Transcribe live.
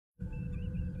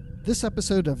This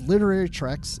episode of Literary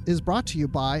Treks is brought to you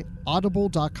by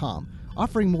Audible.com,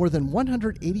 offering more than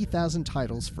 180,000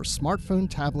 titles for smartphone,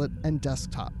 tablet, and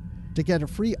desktop. To get a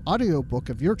free audiobook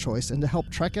of your choice and to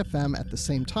help Trek FM at the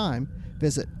same time,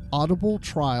 visit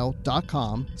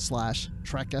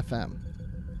audibletrial.com/trekfm.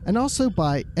 And also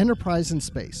by Enterprise in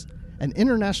Space, an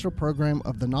international program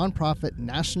of the nonprofit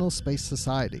National Space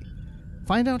Society.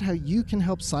 Find out how you can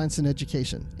help science and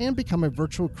education and become a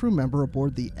virtual crew member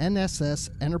aboard the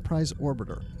NSS Enterprise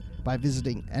Orbiter by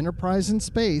visiting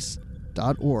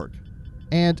enterpriseinspace.org.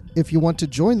 And if you want to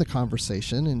join the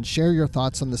conversation and share your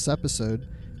thoughts on this episode,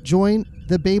 join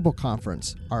the Babel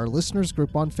Conference, our listeners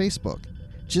group on Facebook.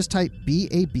 Just type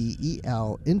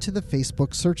BABEL into the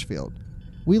Facebook search field.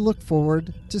 We look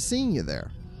forward to seeing you there.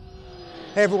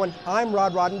 Hey everyone, I'm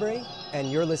Rod Roddenberry,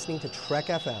 and you're listening to Trek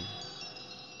FM.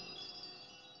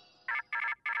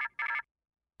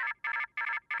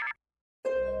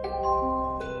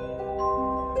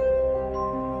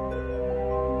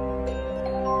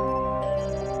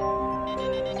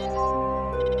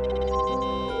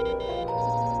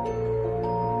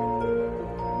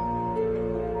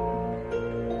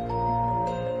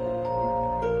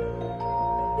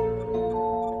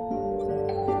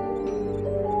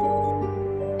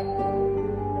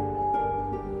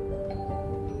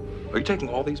 Are you taking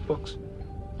all these books?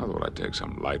 I thought I'd take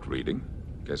some light reading,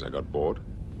 in case I got bored.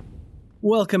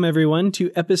 Welcome, everyone,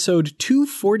 to episode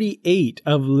 248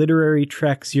 of Literary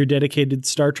Treks, your dedicated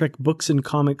Star Trek books and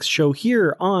comics show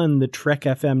here on the Trek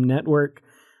FM network.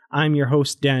 I'm your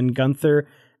host, Dan Gunther,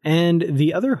 and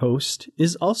the other host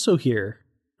is also here,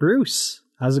 Bruce.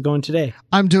 How's it going today?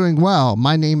 I'm doing well.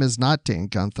 My name is not Dan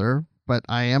Gunther, but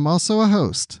I am also a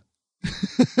host.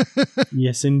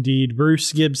 Yes, indeed.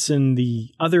 Bruce Gibson, the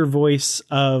other voice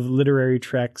of Literary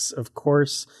Treks, of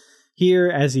course, here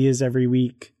as he is every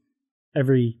week.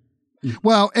 Every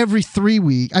 3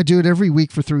 weeks. I do it every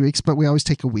week for 3 weeks, but we always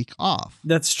take a week off.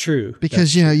 That's true.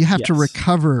 Because, you have to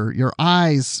recover your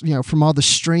eyes, from all the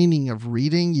straining of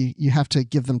reading. You have to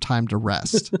give them time to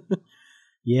rest.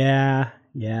 Yeah.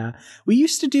 We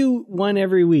used to do one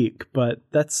every week, but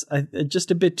that's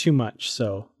just a bit too much.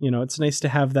 So, it's nice to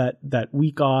have that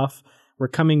week off. We're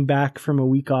coming back from a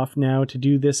week off now to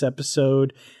do this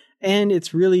episode. And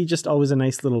it's really just always a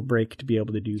nice little break to be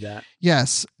able to do that.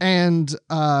 Yes. And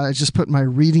I just put my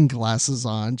reading glasses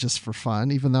on just for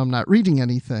fun, even though I'm not reading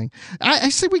anything. I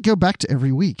say we go back to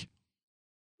every week.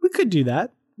 We could do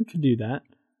that.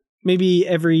 Maybe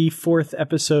every fourth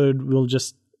episode, we'll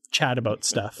just chat about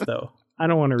stuff, though. I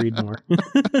don't want to read more.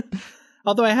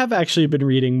 Although I have actually been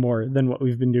reading more than what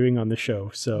we've been doing on the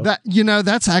show. So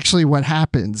that's actually what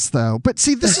happens, though. But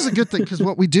see, this is a good thing because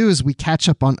what we do is we catch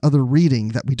up on other reading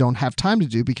that we don't have time to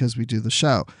do because we do the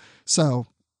show. So,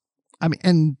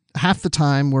 and half the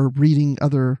time we're reading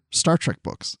other Star Trek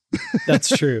books. That's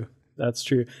true.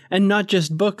 And not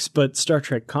just books, but Star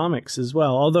Trek comics as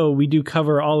well. Although we do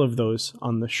cover all of those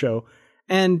on the show.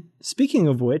 And speaking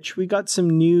of which, we got some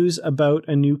news about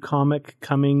a new comic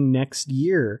coming next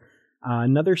year.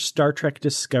 Another Star Trek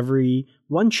Discovery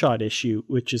one-shot issue,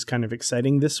 which is kind of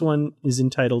exciting. This one is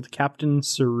entitled Captain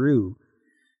Saru.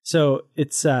 So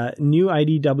it's a new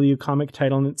IDW comic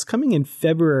title, and it's coming in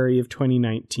February of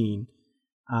 2019.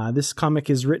 This comic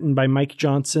is written by Mike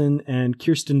Johnson and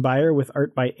Kirsten Beyer with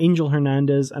art by Angel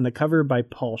Hernandez and a cover by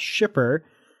Paul Shipper.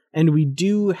 And we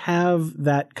do have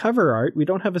that cover art. We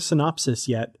don't have a synopsis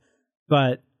yet,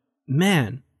 but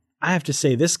man, I have to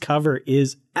say this cover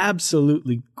is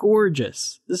absolutely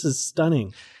gorgeous. This is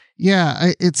stunning.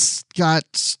 Yeah, it's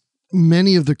got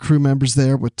many of the crew members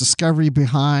there with Discovery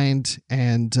behind.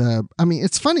 And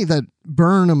it's funny that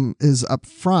Burnham is up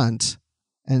front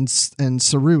and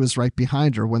Saru is right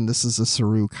behind her when this is a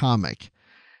Saru comic.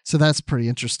 So that's pretty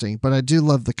interesting. But I do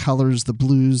love the colors, the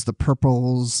blues, the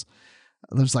purples.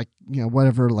 There's like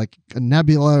a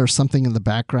nebula or something in the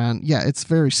background. Yeah, it's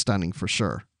very stunning for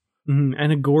sure. Mm-hmm.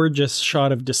 And a gorgeous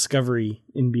shot of Discovery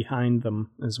in behind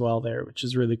them as well there, which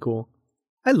is really cool.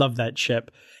 I love that ship.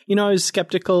 I was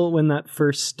skeptical when that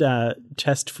first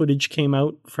test footage came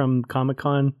out from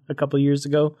Comic-Con a couple of years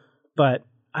ago, but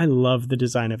I love the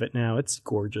design of it now. It's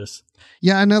gorgeous.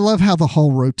 Yeah, and I love how the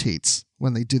hull rotates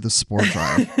when they do the spore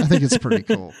drive. I think it's pretty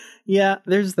cool. Yeah,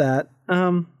 there's that.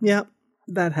 Yeah,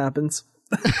 that happens.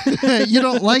 You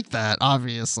don't like that,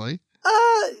 obviously.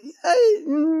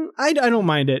 I don't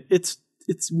mind it. It's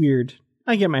weird.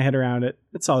 I get my head around it.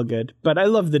 It's all good. But I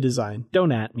love the design.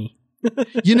 Don't at me.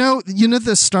 You know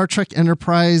the Star Trek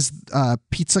Enterprise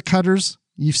pizza cutters?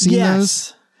 You've seen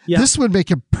those? Yep. This would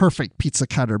make a perfect pizza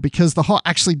cutter because the hull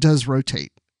actually does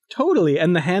rotate. Totally.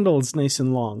 And the handle is nice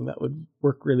and long. That would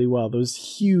work really well. Those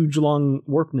huge, long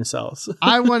warp nacelles.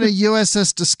 I want a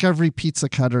USS Discovery pizza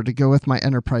cutter to go with my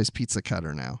Enterprise pizza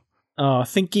cutter now.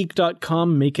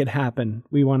 ThinkGeek.com, make it happen.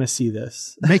 We want to see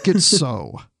this. Make it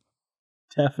so.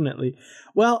 Definitely.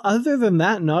 Well, other than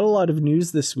that, not a lot of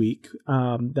news this week.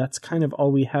 That's kind of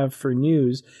all we have for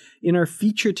news. In our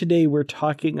feature today, we're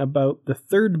talking about the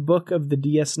third book of the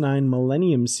DS9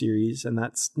 Millennium series, and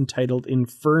that's entitled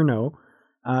Inferno.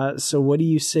 So what do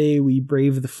you say we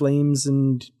brave the flames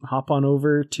and hop on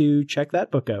over to check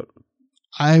that book out?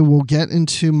 I will get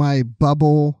into my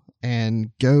bubble and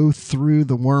go through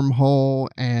the wormhole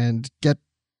and get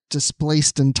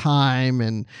displaced in time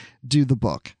and do the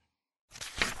book.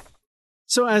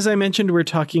 So as I mentioned, we're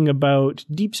talking about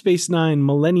Deep Space Nine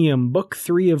Millennium, Book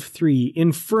 3 of 3,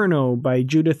 Inferno by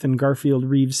Judith and Garfield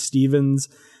Reeves-Stevens.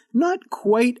 Not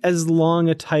quite as long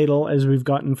a title as we've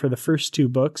gotten for the first two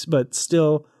books, but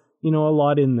still, a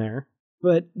lot in there.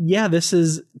 But yeah, this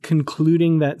is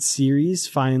concluding that series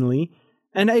finally.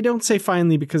 And I don't say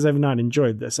finally because I've not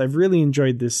enjoyed this. I've really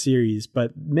enjoyed this series,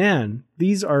 but man,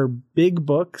 these are big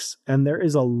books and there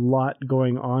is a lot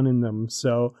going on in them.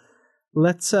 So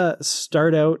let's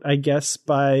start out, I guess,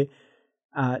 by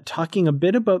talking a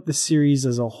bit about the series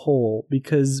as a whole,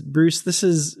 because Bruce, this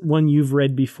is one you've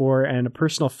read before and a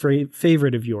personal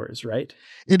favorite of yours, right?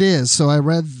 It is. So I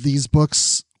read these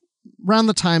books around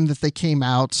the time that they came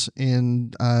out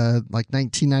in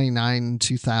 1999,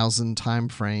 2000 time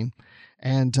frame.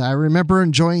 And I remember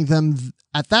enjoying them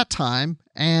at that time,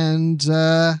 and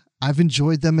I've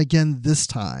enjoyed them again this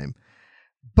time.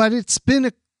 But it's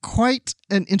been quite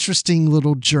an interesting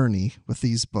little journey with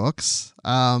these books.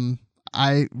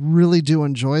 I really do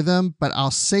enjoy them, but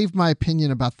I'll save my opinion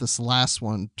about this last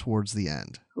one towards the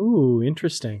end. Ooh,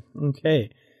 interesting. Okay.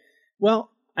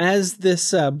 Well, as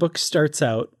this book starts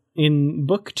out, in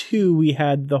book 2, we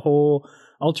had the whole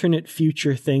alternate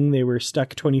future thing. They were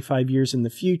stuck 25 years in the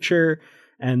future,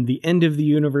 and the end of the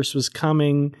universe was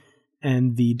coming,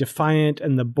 and the Defiant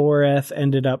and the Boreth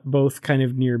ended up both kind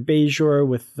of near Bajor,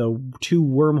 with the two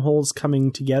wormholes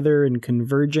coming together and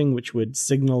converging, which would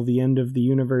signal the end of the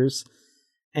universe.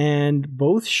 And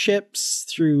both ships,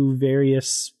 through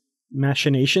various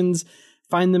machinations,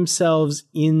 find themselves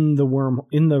in the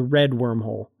red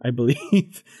wormhole, I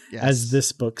believe, yes, as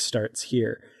this book starts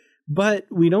here. But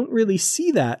we don't really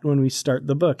see that when we start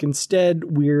the book.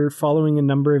 Instead, we're following a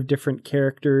number of different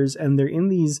characters, and they're in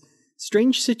these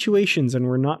strange situations, and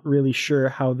we're not really sure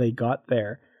how they got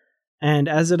there. And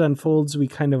as it unfolds, we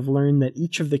kind of learn that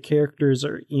each of the characters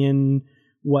are in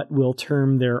what we'll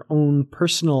term their own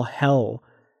personal hell.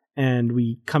 And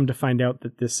we come to find out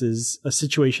that this is a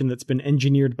situation that's been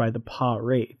engineered by the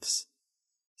Pah-wraiths.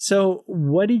 So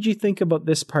what did you think about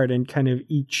this part and kind of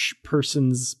each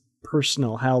person's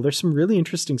personal hell? There's some really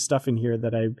interesting stuff in here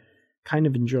that I kind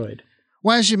of enjoyed.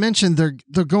 Well, as you mentioned,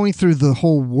 they're going through the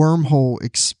whole wormhole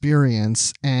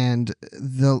experience, and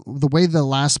the way the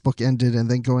last book ended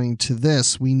and then going to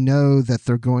this, we know that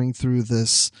they're going through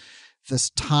this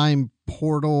time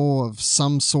portal of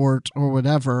some sort or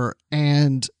whatever,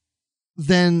 and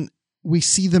then we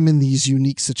see them in these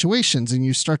unique situations, and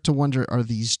you start to wonder, are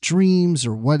these dreams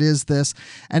or what is this?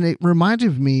 And it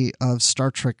reminded me of Star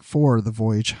Trek IV, The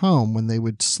Voyage Home, when they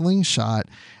would slingshot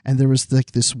and there was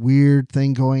like this weird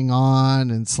thing going on,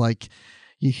 and it's like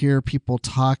you hear people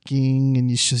talking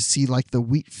and you should see like the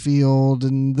wheat field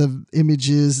and the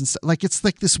images and stuff. Like it's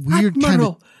like this weird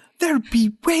Admiral, kind of... there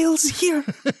be whales here.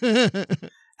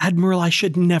 Admiral, I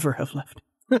should never have left.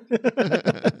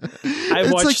 I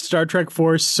watched Star Trek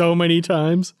 4 so many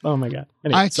times. Oh my God.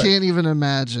 Anyway, can't even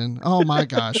imagine. Oh my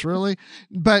gosh, really?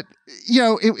 But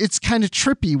it's kind of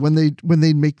trippy when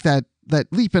they make that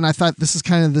leap. And I thought this is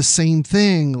kind of the same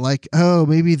thing. Like, oh,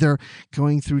 maybe they're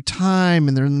going through time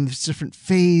and they're in this different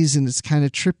phase and it's kind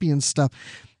of trippy and stuff.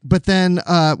 But then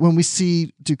when we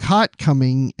see Dukat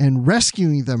coming and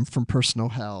rescuing them from personal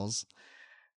hells,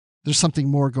 there's something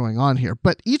more going on here.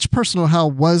 But each personal hell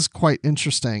was quite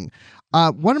interesting.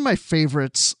 One of my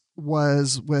favorites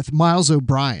was with Miles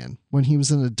O'Brien when he was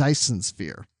in a Dyson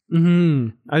sphere.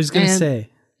 Mm-hmm. I was going to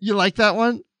say. You like that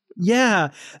one? Yeah.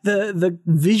 The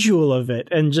visual of it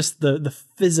and just the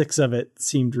physics of it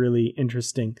seemed really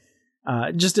interesting.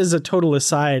 Just as a total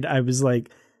aside, I was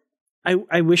like,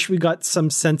 I wish we got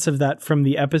some sense of that from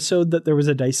the episode that there was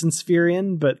a Dyson sphere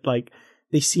in, but like,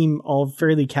 they seem all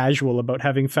fairly casual about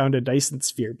having found a Dyson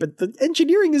sphere, but the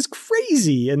engineering is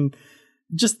crazy. And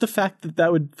just the fact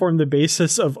that would form the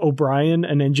basis of O'Brien,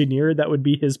 an engineer, that would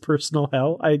be his personal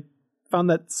hell. I found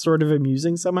that sort of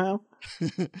amusing somehow.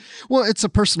 Well, it's a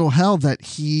personal hell that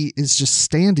he is just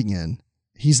standing in.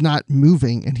 he's not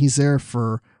moving, and he's there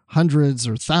for hundreds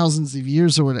or thousands of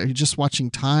years or whatever. You're just watching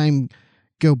time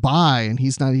go by, and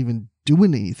he's not even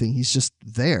doing anything. He's just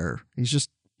there. He's just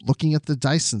looking at the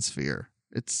Dyson sphere.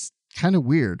 It's kind of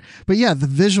weird. But yeah, the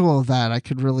visual of that I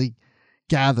could really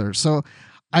gather. So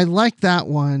I like that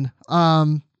one.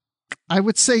 I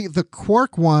would say the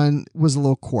Quark one was a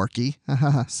little quirky.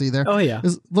 See there? Oh, yeah.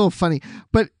 It's a little funny.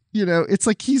 But, it's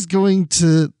like he's going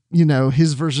to,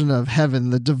 his version of heaven,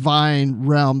 the divine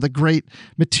realm, the great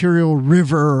material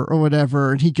river or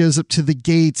whatever. And he goes up to the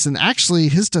gates. And actually,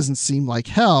 his doesn't seem like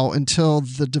hell until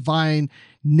the divine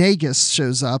Nagus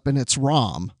shows up, and it's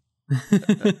Rom.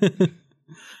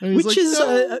 Which like, is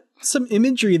no. some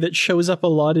imagery that shows up a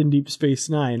lot in Deep Space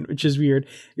Nine, which is weird.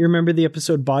 You remember the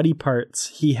episode Body Parts?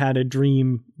 He had a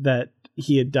dream that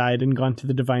he had died and gone to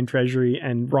the Divine Treasury,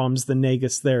 and Rom's the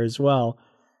Nagus there as well.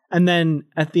 And then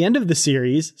at the end of the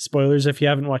series, spoilers if you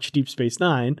haven't watched Deep Space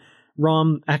Nine,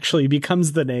 Rom actually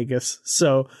becomes the Nagus.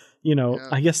 So,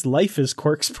 I guess life is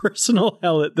Quark's personal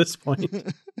hell at this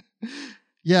point.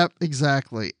 Yep,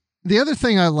 exactly. The other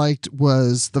thing I liked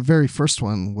was the very first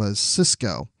one was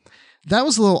Sisko. That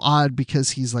was a little odd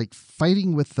because he's like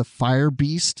fighting with the fire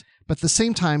beast, but at the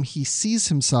same time he sees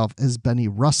himself as Benny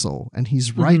Russell, and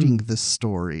he's writing this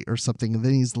story or something, and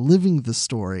then he's living the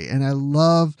story. And I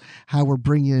love how we're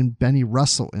bringing in Benny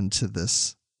Russell into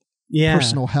this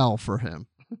personal hell for him.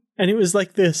 And it was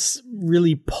like this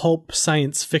really pulp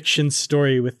science fiction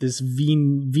story with this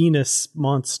Venus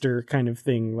monster kind of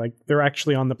thing. Like they're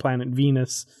actually on the planet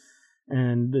Venus,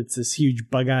 and it's this huge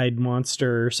bug-eyed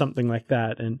monster or something like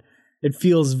that. And it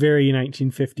feels very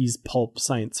 1950s pulp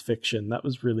science fiction. That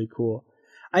was really cool.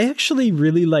 I actually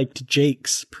really liked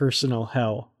Jake's personal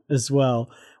hell as well,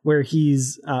 where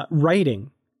he's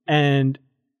writing, and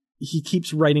he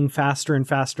keeps writing faster and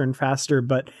faster and faster,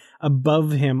 but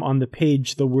above him on the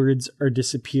page, the words are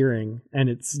disappearing, and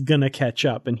it's gonna catch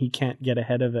up, and he can't get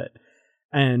ahead of it.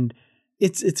 And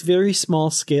it's very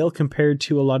small scale compared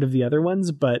to a lot of the other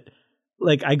ones, but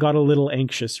like I got a little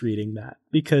anxious reading that,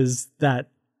 because that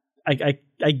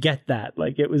I get that.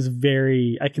 Like it was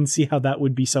I can see how that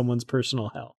would be someone's personal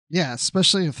hell. Yeah,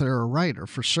 especially if they're a writer,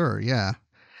 for sure. Yeah.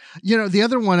 The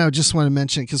other one I just want to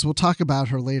mention, because we'll talk about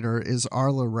her later, is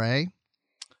Arla Ray,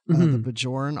 the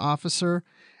Bajoran officer.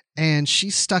 And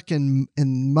she's stuck in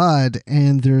mud,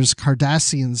 and there's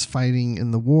Cardassians fighting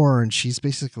in the war, and she's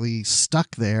basically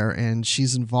stuck there, and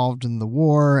she's involved in the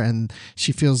war, and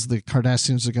she feels the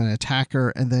Cardassians are going to attack her,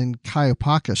 and then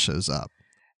Kaiopaka shows up.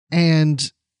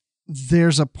 And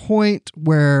there's a point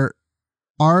where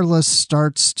Arla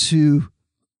starts to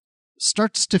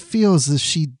feel as if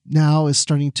she now is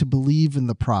starting to believe in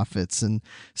the prophets and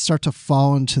start to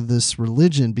fall into this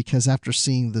religion, because after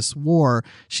seeing this war,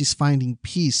 she's finding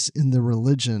peace in the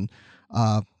religion,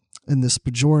 in this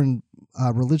Bajoran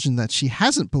religion that she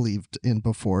hasn't believed in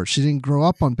before. She didn't grow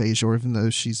up on Bajor, even though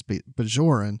she's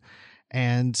Bajoran.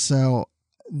 And so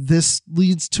this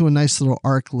leads to a nice little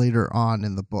arc later on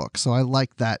in the book. So I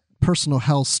like that personal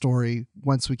hell story.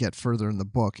 Once we get further in the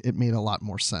book, it made a lot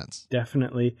more sense.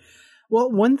 Definitely. Well,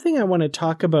 one thing I want to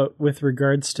talk about with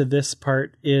regards to this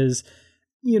part is,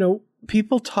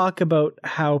 people talk about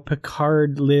how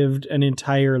Picard lived an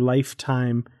entire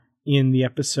lifetime in the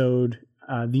episode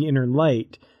The Inner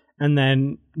Light, and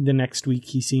then the next week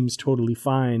he seems totally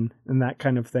fine and that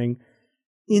kind of thing.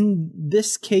 In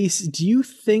this case, do you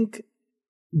think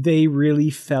they really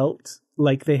felt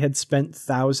like they had spent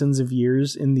thousands of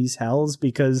years in these hells?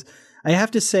 Because I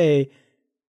have to say,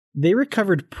 they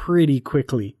recovered pretty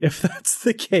quickly, if that's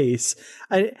the case.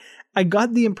 I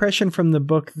got the impression from the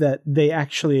book that they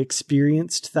actually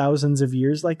experienced thousands of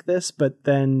years like this, but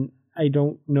then I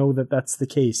don't know that that's the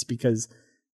case, because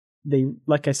they,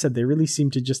 like I said, they really seem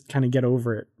to just kind of get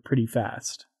over it pretty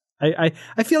fast. I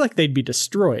feel like they'd be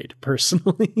destroyed,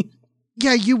 personally.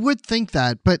 Yeah, you would think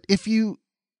that, but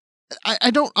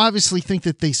I don't obviously think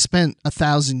that they spent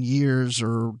 1,000 years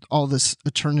or all this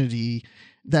eternity,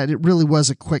 that it really was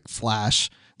a quick flash,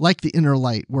 like the Inner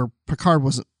Light, where Picard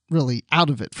wasn't really out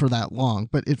of it for that long,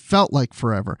 but it felt like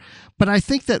forever. But I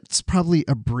think that's probably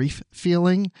a brief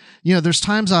feeling. There's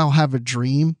times I'll have a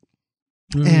dream,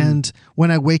 and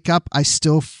when I wake up, I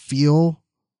still feel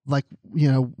like,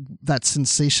 that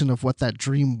sensation of what that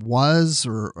dream was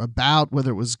or about, whether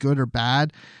it was good or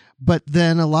bad. But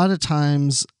then a lot of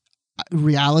times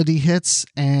reality hits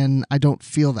and I don't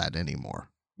feel that anymore.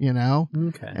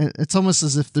 Okay. And it's almost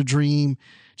as if the dream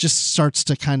just starts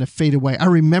to kind of fade away. I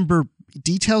remember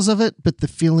details of it, but the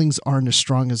feelings aren't as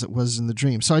strong as it was in the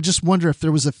dream. So I just wonder if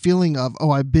there was a feeling of,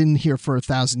 I've been here for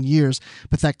 1,000 years,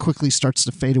 but that quickly starts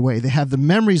to fade away. They have the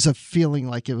memories of feeling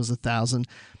like it was 1,000,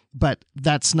 but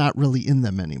that's not really in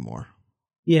them anymore.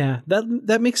 Yeah,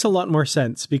 that makes a lot more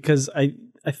sense, because I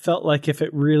felt like if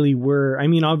it really were, I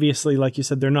mean, obviously, like you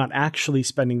said, they're not actually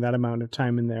spending that amount of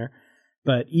time in there,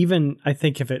 but even I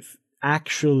think if it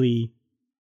actually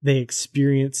they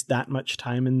experienced that much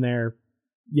time in there,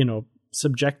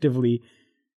 subjectively,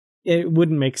 it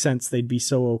wouldn't make sense they'd be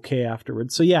so okay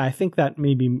afterwards. So yeah, I think that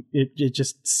maybe it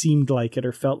just seemed like it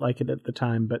or felt like it at the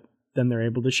time, but then they're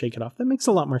able to shake it off. That makes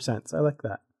a lot more sense. I like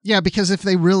that. Yeah, because if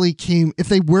they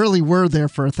really were there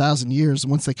for 1,000 years,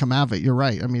 and once they come out of it, you're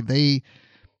right. I mean,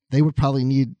 they would probably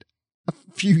need a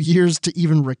few years to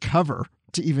even recover,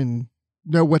 to even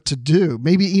know what to do,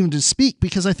 maybe even to speak,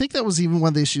 because I think that was even one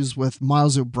of the issues with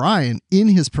Miles O'Brien in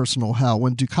his personal hell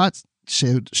when Dukat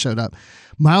showed up.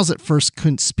 Miles at first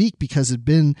couldn't speak because it'd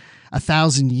been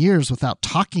 1,000 years without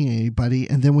talking to anybody,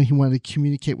 and then when he wanted to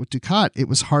communicate with Dukat, it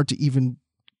was hard to even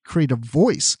create a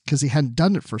voice because he hadn't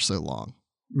done it for so long.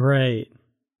 Right.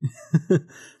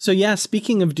 So yeah,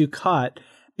 speaking of Dukat,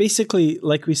 basically,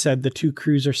 like we said, the two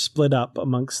crews are split up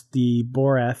amongst the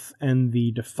Boreth and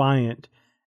the Defiant.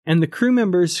 And the crew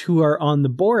members who are on the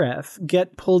Boreth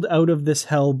get pulled out of this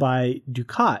hell by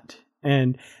Dukat.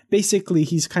 And basically,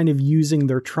 he's kind of using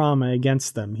their trauma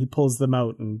against them. He pulls them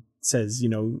out and says,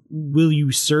 will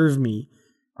you serve me?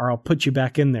 Or I'll put you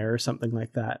back in there, or something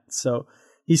like that. So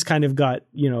he's kind of got,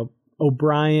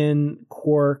 O'Brien,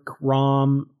 Quark,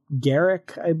 Rom,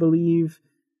 Garrick, I believe,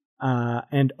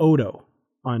 and Odo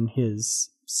on his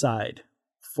side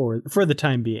for the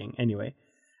time being, anyway.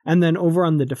 And then over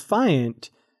on the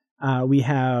Defiant, we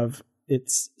have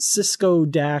it's Sisko,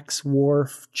 Dax,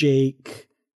 Worf, Jake,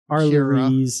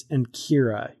 Arlories, and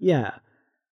Kira. Yeah.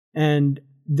 And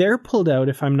they're pulled out,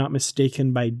 if I'm not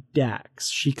mistaken, by Dax.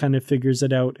 She kind of figures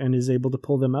it out and is able to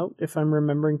pull them out, if I'm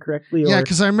remembering correctly. Yeah,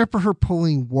 because I remember her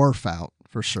pulling Worf out,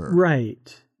 for sure.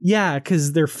 Right. Yeah,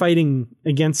 because they're fighting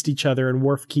against each other, and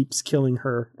Worf keeps killing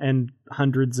her and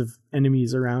hundreds of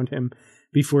enemies around him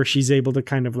before she's able to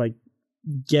kind of like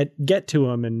get to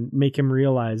him and make him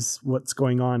realize what's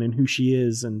going on and who she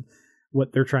is and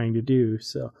what they're trying to do.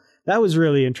 So that was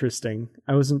really interesting.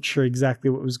 I wasn't sure exactly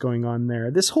what was going on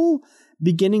there. This whole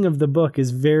beginning of the book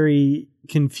is very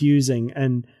confusing,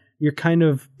 and you're kind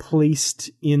of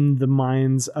placed in the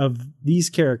minds of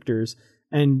these characters,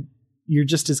 and you're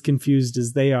just as confused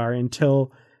as they are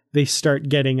until they start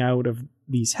getting out of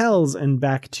these hells and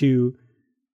back to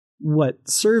what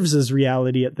serves as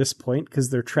reality at this point, because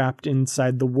they're trapped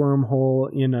inside the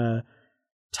wormhole in a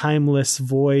timeless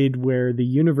void where the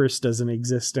universe doesn't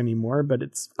exist anymore, but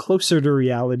it's closer to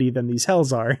reality than these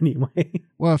hells are anyway.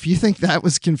 Well, if you think that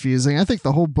was confusing, I think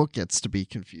the whole book gets to be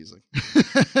confusing.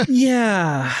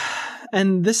 Yeah.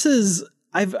 And this is,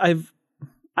 I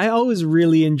always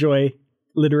really enjoy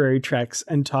literary treks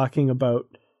and talking about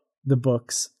the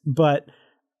books, but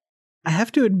I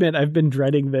have to admit, I've been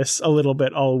dreading this a little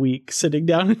bit all week, sitting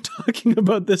down and talking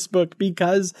about this book,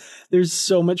 because there's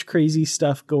so much crazy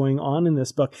stuff going on in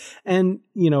this book. And,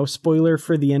 spoiler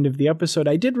for the end of the episode,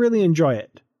 I did really enjoy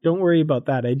it. Don't worry about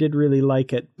that. I did really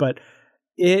like it, but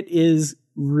it is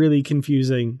really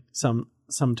confusing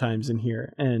sometimes in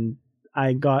here. And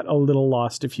I got a little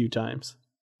lost a few times.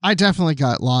 I definitely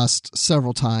got lost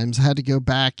several times. I had to go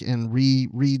back and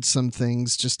reread some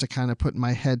things just to kind of put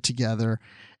my head together.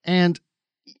 And,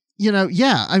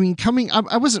 I mean,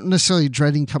 I wasn't necessarily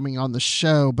dreading coming on the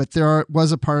show, but there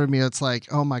was a part of me that's like,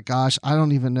 oh my gosh, I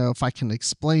don't even know if I can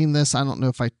explain this. I don't know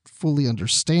if I fully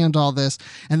understand all this.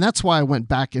 And that's why I went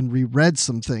back and reread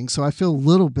some things. So I feel a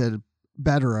little bit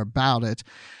better about it.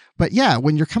 But yeah,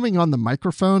 when you're coming on the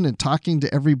microphone and talking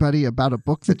to everybody about a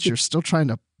book that you're still trying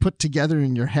to put together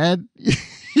in your head,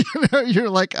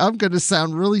 you're like, I'm going to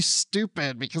sound really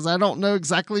stupid because I don't know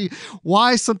exactly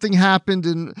why something happened.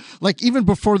 And like, even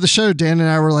before the show, Dan and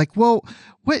I were like, well,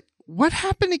 what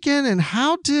happened again? And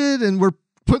and we're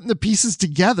putting the pieces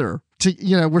together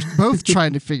we're both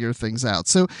trying to figure things out.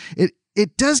 So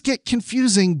it does get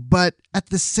confusing, but at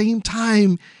the same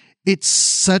time, it's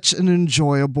such an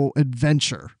enjoyable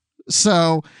adventure.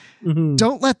 So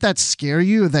don't let that scare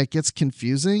you. That gets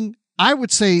confusing. I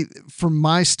would say from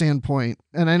my standpoint,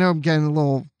 and I know I'm getting a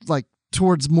little like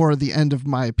towards more of the end of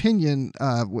my opinion,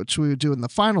 which we would do in the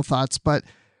final thoughts, but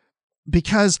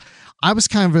because I was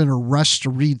kind of in a rush to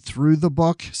read through the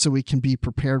book so we can be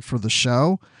prepared for the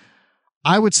show,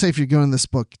 I would say if you're going this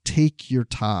book, take your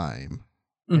time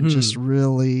and just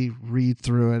really read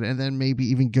through it, and then maybe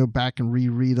even go back and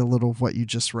reread a little of what you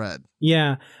just read.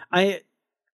 Yeah,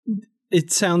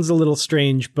 it sounds a little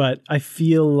strange, but I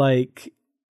feel like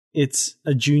it's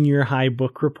a junior high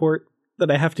book report that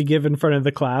I have to give in front of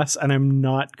the class, and I'm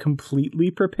not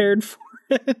completely prepared for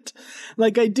it.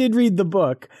 Like, I did read the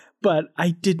book, but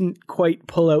I didn't quite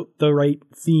pull out the right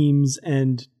themes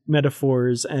and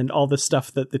metaphors and all the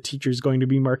stuff that the teacher's going to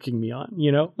be marking me on,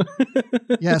 you know?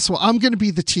 Yes, well, I'm going to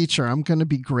be the teacher. I'm going to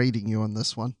be grading you on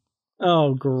this one.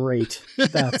 Oh, great.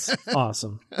 That's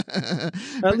awesome.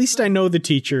 At least I know the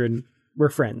teacher and we're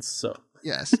friends, so.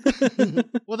 Yes.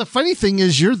 Well, the funny thing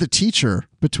is you're the teacher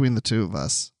between the two of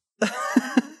us.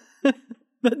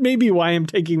 That may be why I'm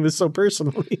taking this so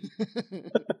personally.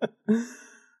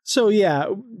 So yeah,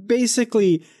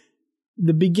 basically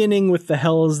the beginning with the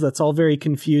hells, that's all very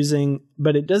confusing,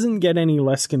 but it doesn't get any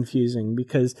less confusing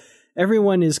because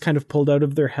everyone is kind of pulled out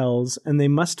of their hells and they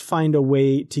must find a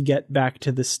way to get back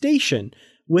to the station,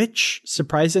 which,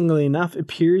 surprisingly enough,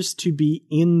 appears to be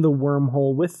in the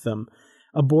wormhole with them.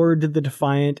 Aboard the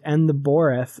Defiant and the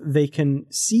Boreth, they can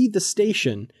see the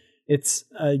station. It's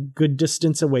a good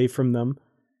distance away from them.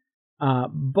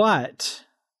 But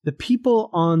the people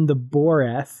on the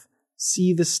Boreth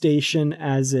see the station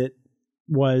as it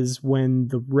was when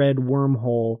the red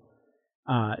wormhole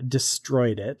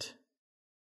destroyed it.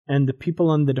 And the people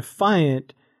on the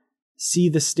Defiant see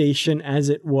the station as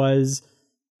it was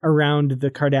around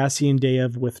the Cardassian Day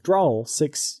of Withdrawal,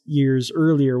 6 years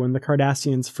earlier when the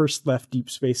Cardassians first left Deep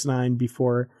Space Nine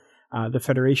before the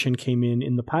Federation came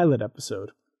in the pilot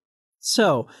episode.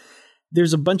 So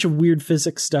there's a bunch of weird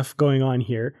physics stuff going on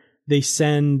here. They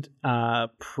send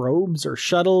probes or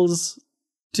shuttles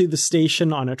to the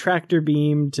station on a tractor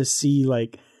beam to see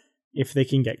like if they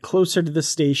can get closer to the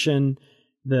station.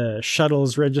 The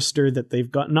shuttles register that they've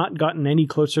not gotten any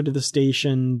closer to the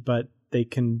station, but they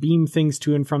can beam things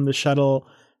to and from the shuttle,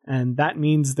 and that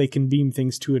means they can beam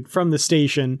things to and from the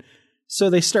station. So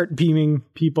they start beaming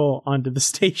people onto the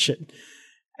station.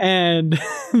 And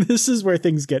this is where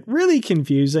things get really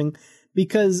confusing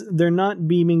because they're not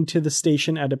beaming to the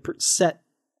station at a set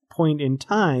point in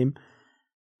time.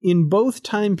 In both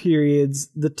time periods,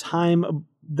 the time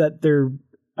that they're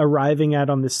arriving at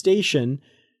on the station,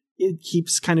 it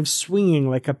keeps kind of swinging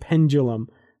like a pendulum,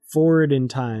 forward in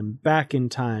time, back in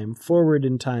time, forward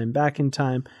in time, back in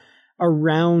time,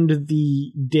 around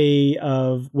the day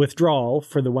of withdrawal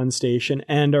for the one station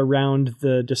and around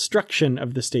the destruction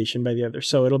of the station by the other.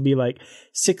 So it'll be like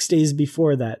 6 days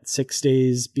before that, 6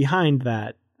 days behind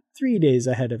that, 3 days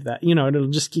ahead of that. You know, it'll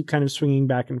just keep kind of swinging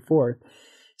back and forth.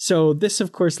 So this,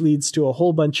 of course, leads to a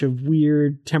whole bunch of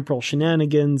weird temporal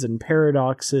shenanigans and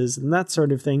paradoxes and that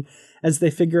sort of thing as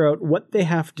they figure out what they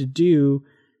have to do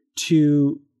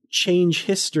to change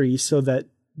history so that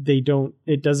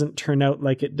it doesn't turn out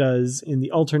like it does in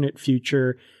the alternate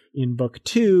future in book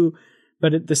 2,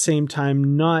 but at the same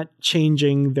time not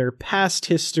changing their past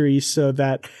history so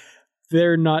that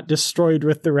they're not destroyed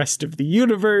with the rest of the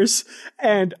universe.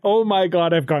 And oh my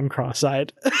God, I've gone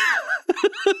cross-eyed.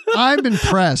 I'm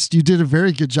impressed. You did a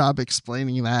very good job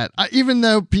explaining that. Even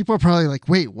though people are probably like,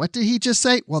 wait, what did he just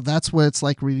say? Well, that's what it's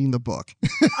like reading the book.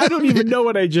 I don't even know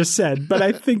what I just said, but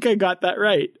I think I got that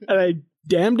right. And I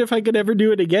damned if I could ever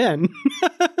do it again.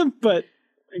 But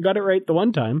I got it right the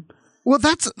one time. Well,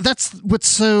 that's what's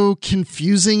so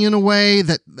confusing in a way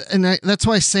that's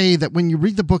why I say that when you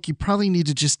read the book, you probably need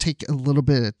to just take a little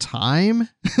bit of time.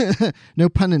 No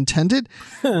pun intended.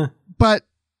 But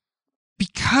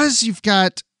because you've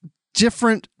got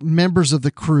different members of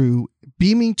the crew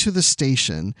beaming to the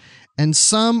station, and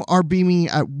some are beaming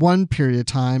at one period of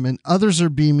time and others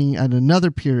are beaming at another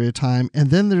period of time,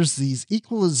 and then there's these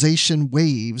equalization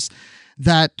waves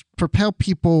that propel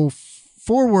people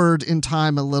forward in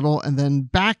time a little and then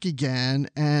back again,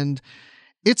 and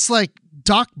it's like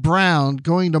Doc Brown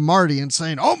going to Marty and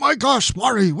saying, oh my gosh,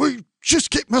 Marty, we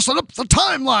just keep messing up the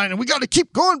timeline and we got to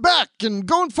keep going back and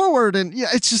going forward. And yeah,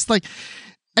 it's just like,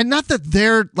 and not that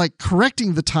they're like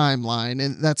correcting the timeline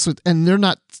and they're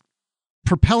not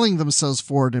propelling themselves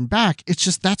forward and back. It's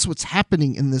just, that's what's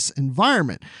happening in this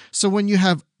environment. So when you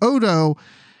have Odo,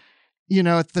 you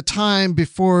know, at the time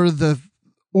before the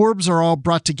orbs are all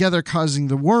brought together causing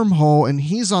the wormhole, and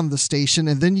he's on the station,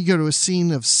 and then you go to a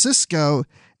scene of Sisko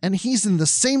and he's in the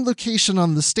same location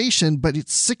on the station, but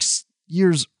it's 6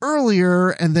 years earlier,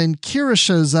 and then Kira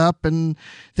shows up, and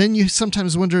then you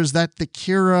sometimes wonder, is that the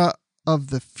Kira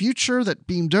of the future that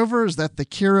beamed over? Is that the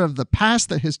Kira of the past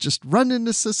that has just run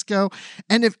into Sisko?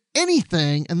 And if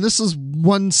anything, and this is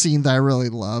one scene that I really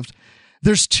loved,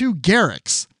 there's two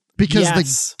Garricks, because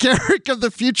the Garrick of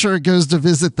the future goes to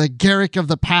visit the Garrick of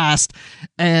the past,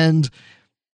 and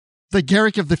the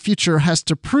Garrick of the future has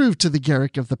to prove to the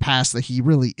Garrick of the past that he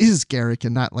really is Garrick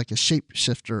and not like a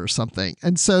shapeshifter or something.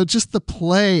 And so just the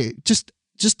play, just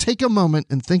take a moment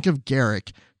and think of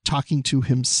Garrick talking to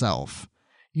himself.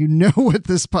 you know what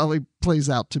this probably plays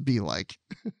out to be like.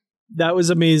 That was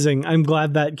amazing. I'm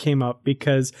glad that came up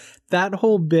because that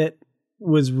whole bit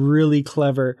was really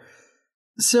clever.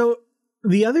 So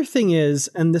the other thing is,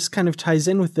 and this kind of ties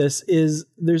in with this, is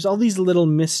there's all these little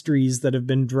mysteries that have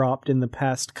been dropped in the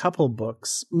past couple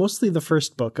books, mostly the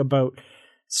first book, about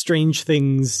strange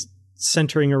things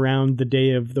centering around the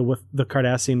day of the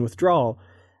Cardassian withdrawal.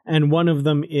 And one of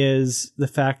them is the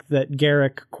fact that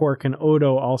Garak, Quark, and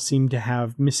Odo all seem to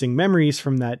have missing memories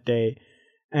from that day.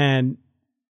 And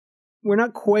we're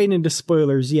not quite into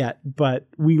spoilers yet, but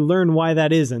we learn why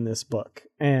that is in this book.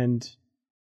 And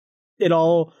it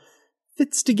all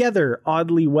fits together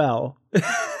oddly well.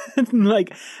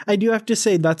 Like, I do have to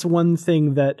say, that's one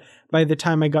thing that by the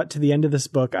time I got to the end of this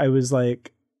book, I was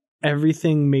like,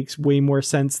 everything makes way more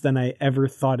sense than I ever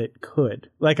thought it could.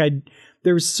 Like,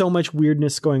 there was so much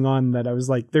weirdness going on that I was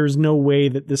like, there's no way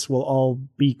that this will all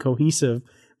be cohesive.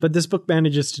 But this book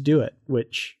manages to do it,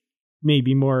 which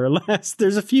maybe more or less.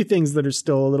 There's a few things that are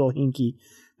still a little hinky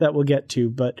that we'll get to,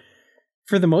 but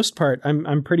for the most part,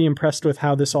 I'm pretty impressed with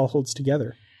how this all holds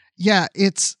together. Yeah,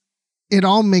 it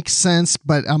all makes sense,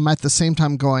 but I'm at the same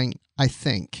time going, I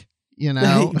think, you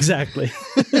know. Exactly.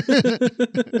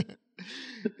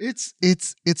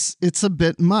 It's a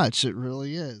bit much. It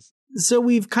really is. So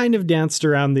we've kind of danced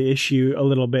around the issue a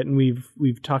little bit, and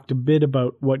we've talked a bit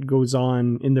about what goes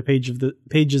on in the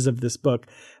pages of this book.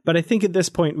 But I think at this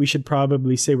point we should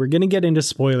probably say we're going to get into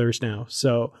spoilers now.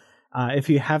 So if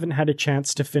you haven't had a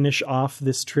chance to finish off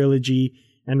this trilogy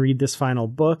and read this final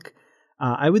book,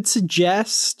 I would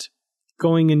suggest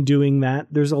going and doing that.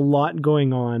 There's a lot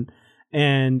going on,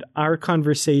 and our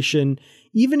conversation,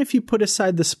 even if you put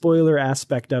aside the spoiler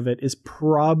aspect of it, is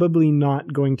probably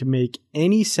not going to make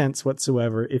any sense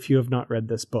whatsoever if you have not read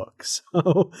this book.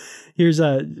 So here's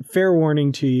a fair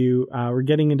warning to you. We're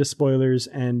getting into spoilers,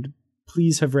 and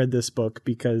please have read this book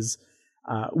because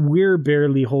we're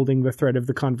barely holding the thread of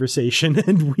the conversation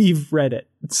and we've read it.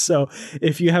 So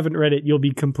if you haven't read it, you'll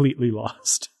be completely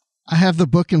lost. I have the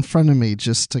book in front of me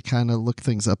just to kind of look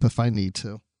things up if I need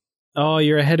to. Oh,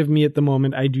 you're ahead of me at the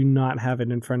moment. I do not have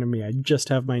it in front of me. I just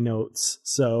have my notes.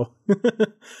 So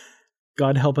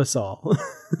God help us all.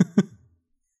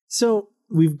 So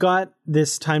we've got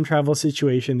this time travel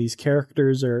situation. These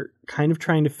characters are kind of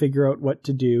trying to figure out what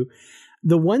to do.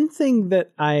 The one thing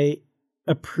that I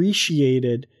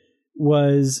appreciated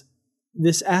was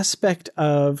this aspect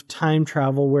of time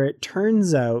travel where it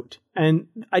turns out, and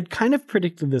I'd kind of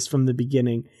predicted this from the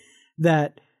beginning,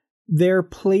 that their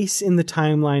place in the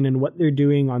timeline and what they're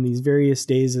doing on these various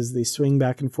days as they swing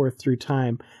back and forth through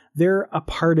time, they're a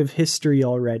part of history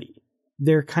already.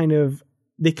 They kind of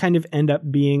end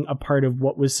up being a part of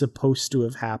what was supposed to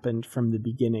have happened from the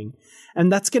beginning.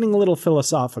 And that's getting a little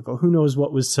philosophical. Who knows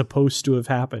what was supposed to have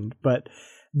happened, but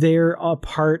they're a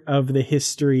part of the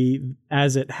history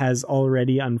as it has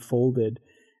already unfolded.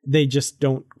 They just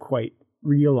don't quite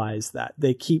realize that.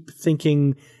 They keep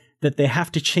thinking that they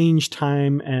have to change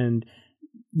time. And,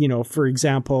 you know, for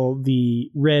example, the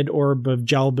red orb of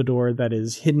Jalbador that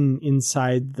is hidden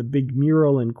inside the big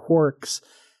mural in Quark's,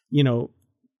 you know,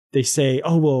 they say,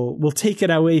 oh, we'll take it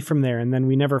away from there. And then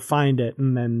we never find it.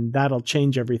 And then that'll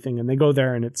change everything. And they go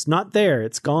there and it's not there.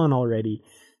 It's gone already.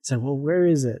 So, well, where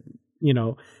is it? You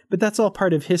know, but that's all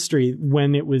part of history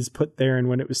when it was put there and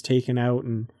when it was taken out.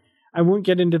 And I won't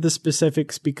get into the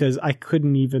specifics because I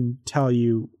couldn't even tell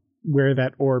you where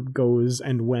that orb goes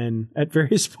and when at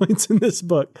various points in this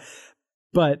book.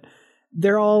 But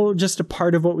they're all just a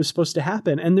part of what was supposed to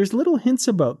happen. And there's little hints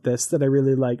about this that I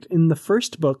really liked. In the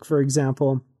first book, for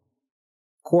example,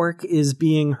 Quark is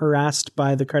being harassed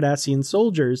by the Cardassian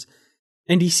soldiers,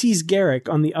 and he sees Garak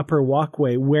on the upper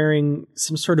walkway wearing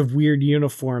some sort of weird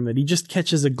uniform that he just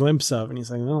catches a glimpse of. And he's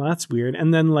like, oh, that's weird.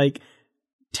 And then like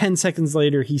 10 seconds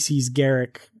later, he sees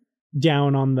Garak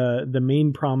down on the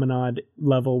main promenade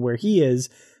level where he is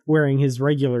wearing his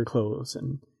regular clothes.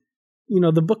 And, you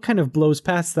know, the book kind of blows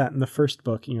past that in the first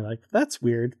book. And you're like, that's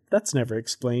weird. That's never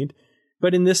explained.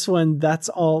 But in this one, that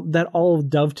all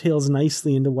dovetails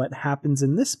nicely into what happens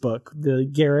in this book. The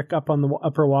Garak up on the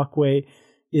upper walkway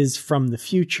is from the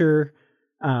future.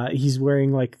 He's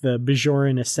wearing like the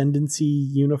Bajoran Ascendancy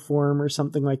uniform or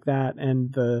something like that.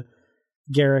 And the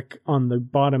Garak on the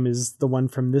bottom is the one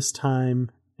from this time.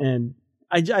 And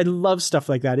I love stuff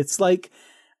like that. It's like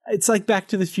Back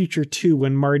to the Future 2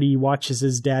 when Marty watches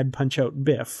his dad punch out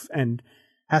Biff and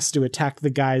has to attack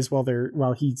the guys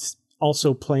while he's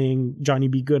also playing Johnny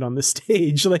B. Good on the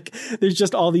stage. Like there's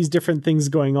just all these different things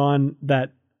going on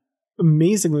that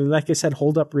amazingly, like I said,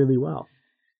 hold up really well.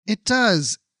 It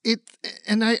does.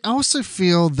 and I also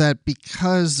feel that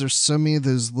because there's so many of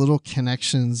those little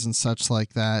connections and such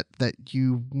like that, that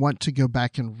you want to go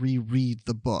back and reread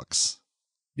the books.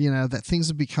 That things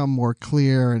will become more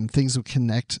clear and things will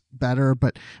connect better.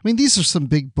 But I mean, these are some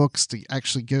big books to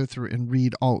actually go through and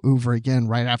read all over again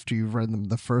right after you've read them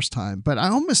the first time. But I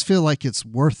almost feel like it's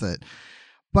worth it.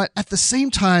 But at the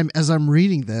same time, as I'm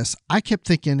reading this, I kept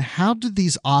thinking, how did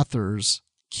these authors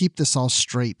keep this all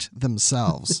straight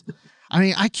themselves? I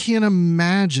mean, I can't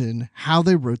imagine how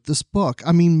they wrote this book.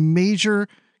 I mean, major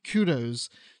kudos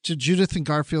to Judith and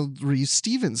Garfield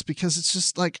Reeves-Stevens, because it's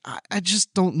just like, I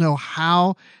just don't know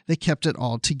how they kept it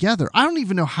all together. I don't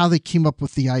even know how they came up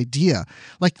with the idea.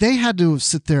 Like, they had to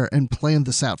sit there and plan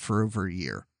this out for over a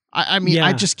year. I mean,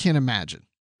 I just can't imagine.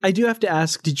 I do have to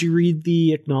ask, did you read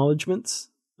the acknowledgments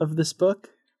of this book?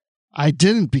 I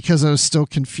didn't, because I was still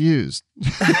confused.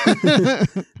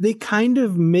 They kind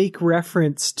of make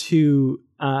reference to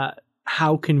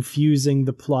how confusing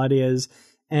the plot is,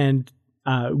 and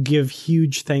give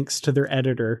huge thanks to their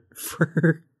editor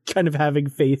for kind of having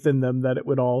faith in them that it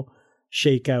would all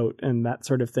shake out and that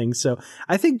sort of thing. So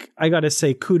I think I got to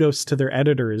say kudos to their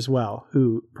editor as well,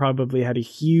 who probably had a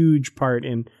huge part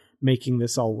in making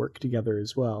this all work together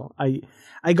as well.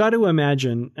 I got to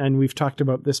imagine, and we've talked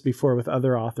about this before with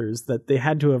other authors, that they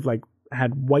had to have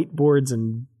had whiteboards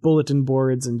and bulletin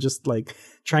boards and just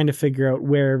trying to figure out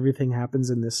where everything happens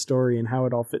in this story and how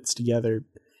it all fits together.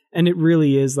 And it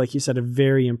really is, like you said, a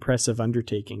very impressive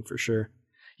undertaking for sure.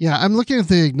 Yeah, I'm looking at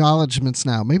the acknowledgments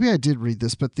now. Maybe I did read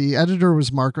this, but the editor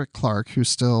was Margaret Clark, who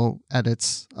still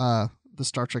edits the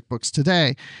Star Trek books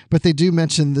today. But they do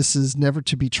mention this is never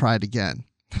to be tried again.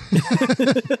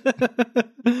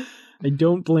 I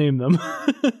don't blame them.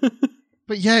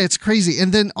 But yeah, it's crazy.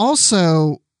 And then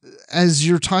also, as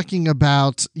you're talking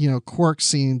about, Quark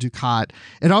seeing Dukat,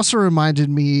 it also reminded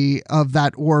me of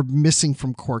that orb missing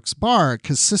from Quark's bar,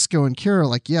 because Sisko and Kira are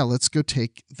like, yeah, let's go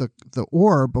take the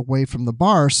orb away from the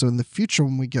bar. So in the future,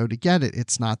 when we go to get it,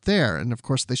 it's not there. And of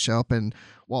course they show up and,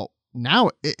 well,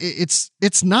 now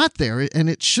it's not there, and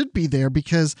it should be there,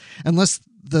 because unless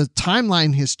the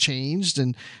timeline has changed,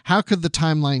 and how could the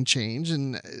timeline change,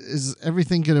 and is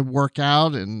everything going to work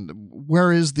out, and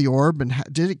where is the orb, and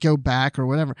did it go back or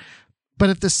whatever?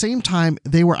 But at the same time,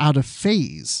 they were out of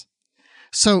phase.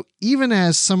 So even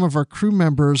as some of our crew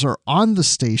members are on the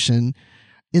station,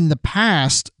 in the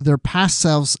past, their past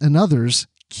selves and others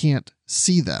can't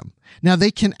see them. Now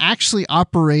they can actually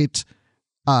operate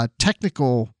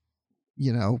technical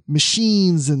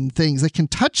machines and things. They can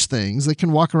touch things, they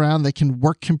can walk around, they can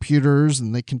work computers,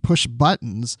 and they can push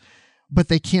buttons, but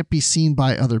they can't be seen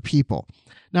by other people.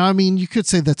 Now, I mean, you could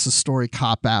say that's a story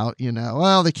cop out,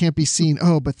 well, they can't be seen.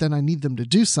 Oh, but then I need them to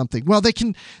do something. Well, they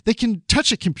can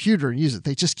touch a computer and use it.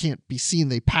 They just can't be seen.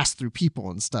 They pass through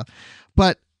people and stuff.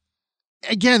 But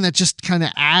again, that just kind of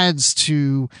adds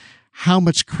to how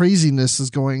much craziness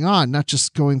is going on, not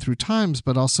just going through times,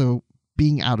 but also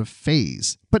being out of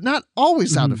phase, but not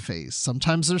always out of phase.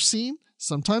 Sometimes they're seen,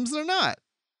 sometimes they're not.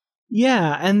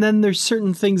 Yeah, and then there's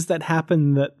certain things that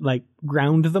happen that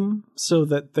ground them so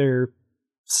that they're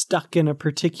stuck in a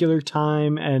particular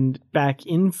time and back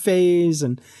in phase.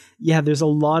 And yeah, there's a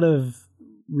lot of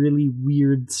really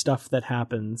weird stuff that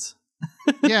happens.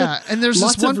 Yeah, and there's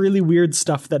lots of really weird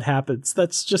stuff that happens.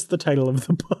 That's just the title of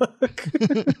the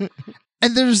book.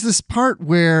 And there's this part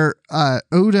where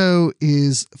Odo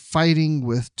is fighting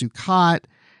with Dukat,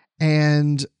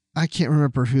 and I can't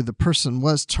remember who the person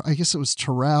was. I guess it was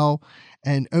Terrell,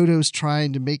 and Odo's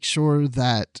trying to make sure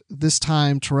that this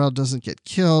time Terrell doesn't get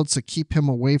killed, so keep him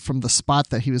away from the spot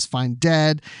that he was found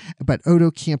dead. But Odo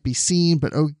can't be seen,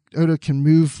 but Odo can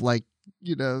move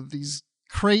these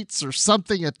crates or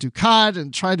something at Dukat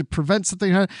and try to prevent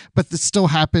something, but this still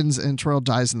happens, and Terrell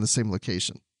dies in the same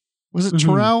location. Was it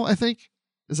Terrell, I think?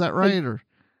 Is that right?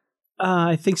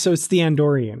 I think so. It's the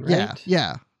Andorian, right?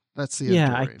 Yeah. That's the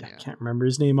Andorian. I can't remember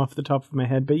his name off the top of my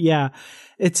head, but yeah,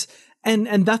 it's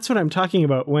and that's what I'm talking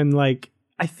about when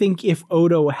I think if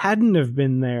Odo hadn't have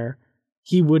been there,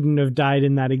 he wouldn't have died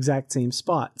in that exact same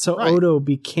spot. So right. Odo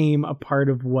became a part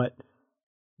of what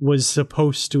was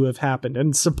supposed to have happened,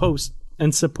 and supposed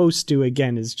to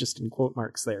again is just in quote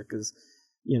marks there, because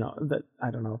that I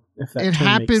don't know if that it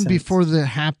happened before that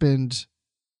happened.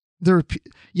 There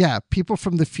were people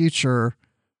from the future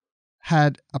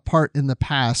had a part in the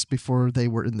past before they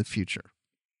were in the future.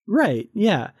 Right.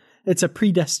 Yeah. It's a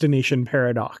predestination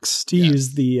paradox, to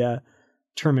use the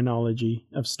terminology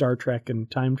of Star Trek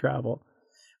and time travel.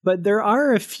 But there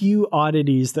are a few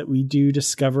oddities that we do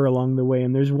discover along the way.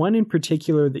 And there's one in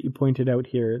particular that you pointed out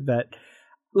here that,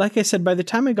 like I said, by the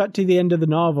time I got to the end of the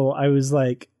novel, I was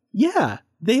like, yeah,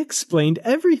 they explained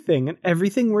everything and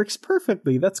everything works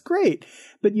perfectly. That's great.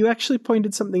 But you actually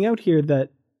pointed something out here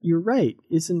that you're right,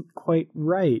 isn't quite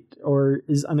right or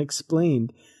is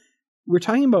unexplained. We're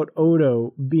talking about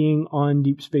Odo being on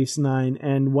Deep Space Nine,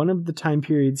 and one of the time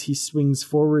periods he swings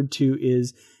forward to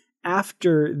is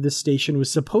after the station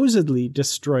was supposedly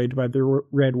destroyed by the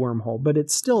red wormhole, but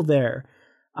it's still there.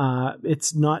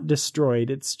 It's not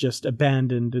destroyed, it's just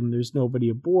abandoned and there's nobody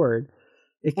aboard.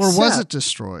 Or was it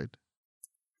destroyed?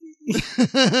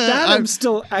 That I'm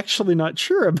still actually not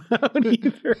sure about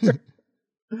either.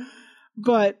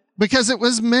 But because it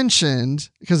was mentioned,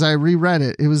 because I reread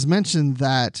it, it was mentioned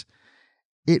that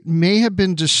it may have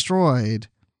been destroyed,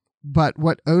 but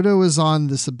what Odo is on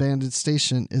this abandoned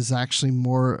station is actually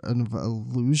more of an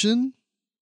illusion.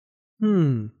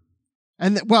 And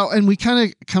we kind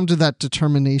of come to that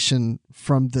determination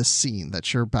from this scene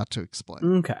that you're about to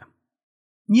explain. Okay.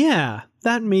 Yeah,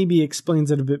 that maybe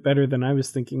explains it a bit better than I was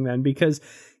thinking then, because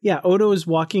Odo is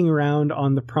walking around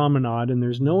on the promenade and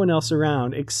there's no one else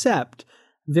around except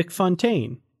Vic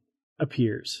Fontaine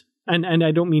appears. And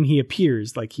I don't mean he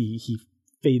appears like he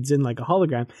fades in like a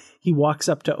hologram. He walks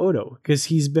up to Odo because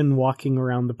he's been walking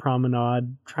around the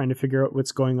promenade trying to figure out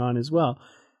what's going on as well.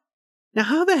 Now,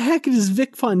 how the heck does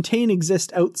Vic Fontaine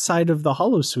exist outside of the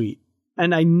holosuite?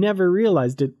 And I never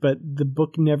realized it, but the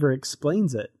book never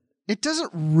explains it. It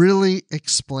doesn't really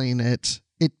explain it.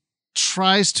 It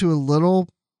tries to a little,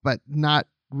 but not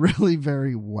really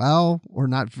very well or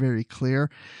not very clear.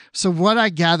 So what I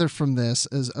gather from this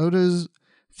is Odo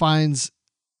finds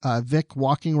Vic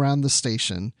walking around the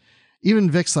station.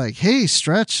 Even Vic's like, hey,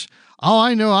 Stretch, all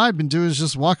I know I've been doing is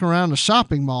just walking around a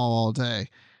shopping mall all day.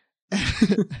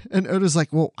 And Odo's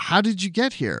like, well, how did you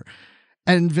get here?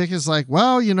 And Vic is like,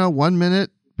 well, 1 minute,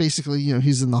 basically,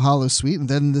 he's in the holosuite, and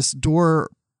then this door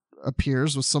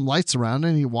appears with some lights around it,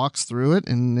 and he walks through it,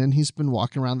 and then he's been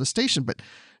walking around the station, but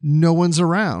no one's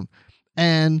around.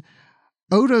 And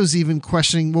Odo's even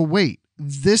questioning, well, wait,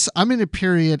 I'm in a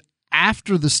period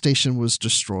after the station was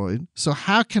destroyed, so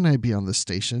how can I be on the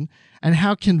station? And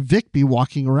how can Vic be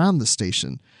walking around the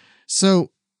station? So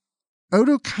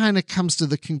Odo kind of comes to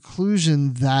the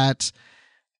conclusion that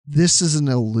this is an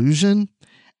illusion.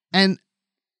 And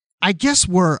I guess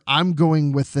where I'm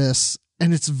going with this,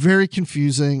 and it's very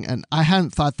confusing, and I hadn't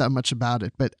thought that much about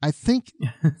it, but I think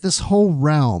this whole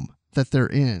realm that they're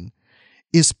in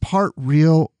is part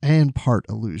real and part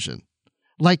illusion.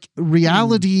 Like,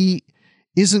 reality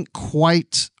isn't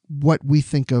quite what we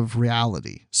think of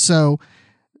reality. So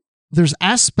there's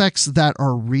aspects that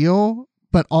are real,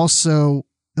 but also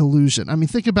illusion. I mean,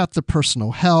 think about the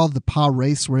personal hell. The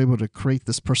Pah-wraiths were able to create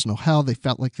this personal hell. They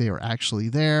felt like they were actually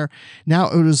there. Now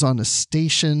Odo's on a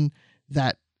station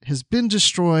that has been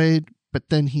destroyed, but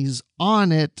then he's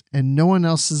on it and no one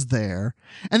else is there.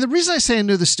 And the reason I say I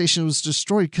know the station was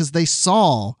destroyed because they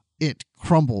saw it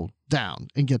crumble down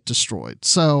and get destroyed.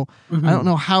 So I don't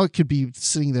know how it could be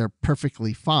sitting there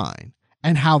perfectly fine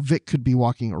and how Vic could be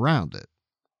walking around it.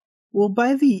 Well,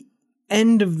 by the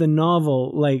end of the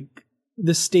novel, like,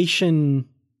 the station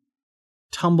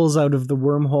tumbles out of the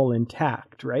wormhole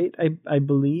intact, right? I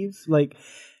believe. Like,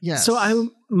 yes. So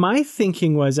my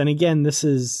thinking was, and again, this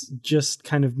is just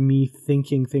kind of me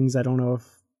thinking things. I don't know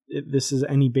if this is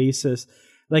any basis.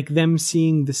 Like, them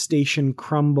seeing the station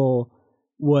crumble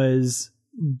was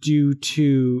due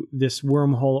to this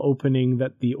wormhole opening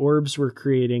that the orbs were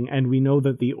creating, and we know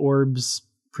that the orbs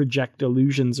project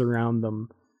illusions around them.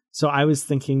 So I was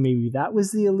thinking maybe that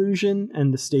was the illusion,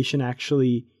 and the station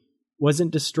actually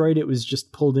wasn't destroyed. It was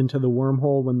just pulled into the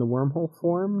wormhole when the wormhole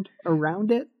formed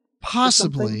around it.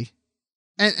 Possibly.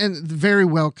 And very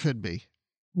well could be.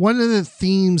 One of the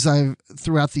themes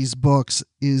throughout these books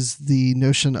is the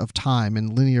notion of time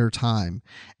and linear time.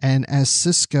 And as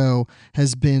Sisko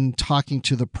has been talking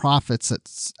to the prophets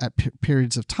at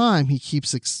periods of time, he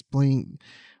keeps explaining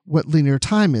what linear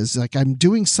time is. Like, I'm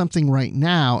doing something right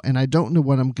now and I don't know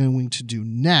what I'm going to do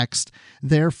next.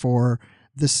 Therefore,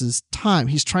 this is time.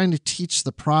 He's trying to teach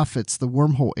the prophets, the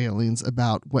wormhole aliens,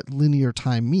 about what linear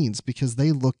time means because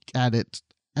they look at it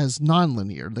as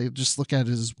nonlinear. They just look at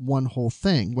it as one whole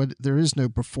thing. There is no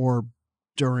before,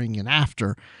 during, and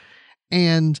after.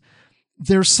 And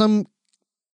there's some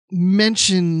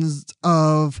mentions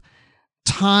of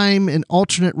time and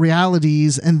alternate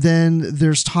realities, and then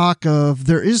there's talk of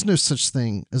there is no such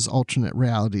thing as alternate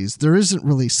realities. There isn't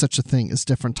really such a thing as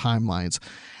different timelines.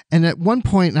 And at one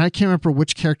point, and I can't remember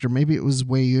which character, maybe it was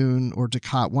Weyoun or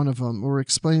Dukat, one of them, were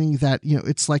explaining that,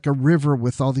 it's like a river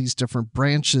with all these different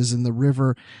branches, and the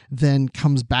river then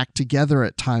comes back together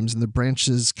at times, and the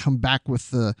branches come back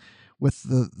with the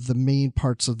main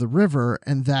parts of the river,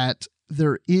 and that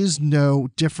there is no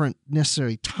different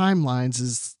necessary timelines,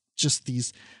 is just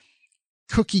these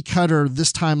cookie cutter,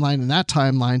 this timeline and that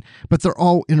timeline, but they're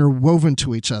all interwoven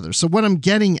to each other. So what I'm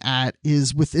getting at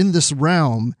is within this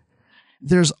realm,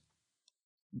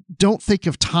 don't think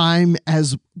of time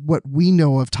as what we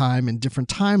know of time in different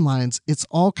timelines. It's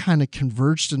all kind of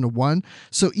converged into one.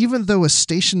 So even though a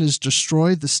station is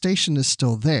destroyed, the station is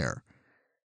still there.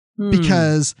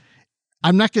 Because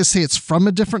I'm not going to say it's from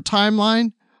a different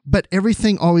timeline, but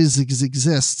everything always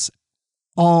exists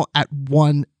all at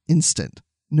one instant.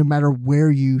 No matter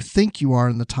where you think you are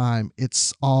in the time,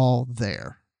 it's all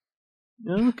there.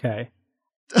 Okay.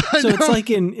 So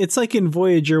it's like in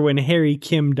Voyager when Harry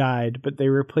Kim died, but they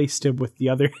replaced him with the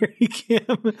other Harry Kim.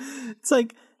 It's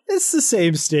like it's the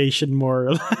same station more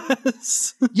or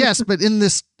less. Yes, but in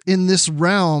this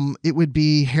realm, it would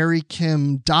be Harry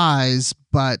Kim dies,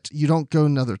 but you don't go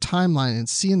another timeline and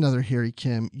see another Harry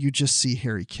Kim. You just see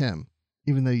Harry Kim,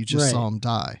 even though you just saw him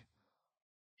die.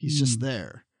 He's just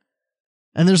there.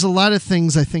 And there's a lot of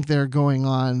things I think that are going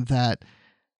on that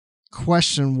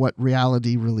question what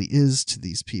reality really is to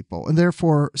these people. And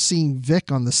therefore, seeing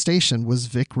Vic on the station, was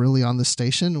Vic really on the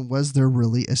station? Was there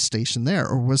really a station there?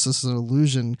 Or was this an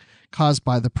illusion caused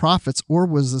by the prophets? Or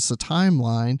was this a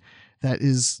timeline that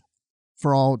is,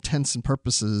 for all intents and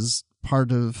purposes,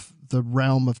 part of the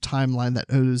realm of timeline that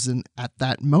Odo's in at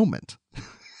that moment?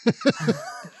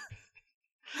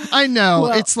 I know.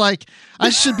 Well, it's like I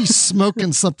should be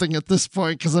smoking something at this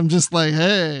point because I'm just like,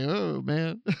 hey, oh,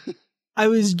 man. I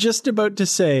was just about to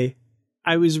say,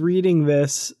 I was reading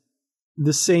this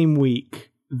the same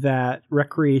week that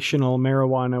recreational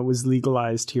marijuana was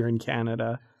legalized here in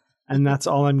Canada. And that's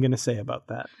all I'm going to say about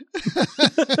that.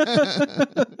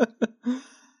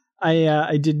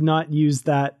 I did not use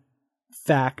that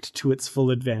fact to its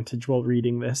full advantage while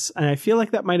reading this. And I feel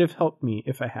like that might have helped me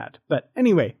if I had. But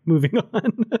anyway, moving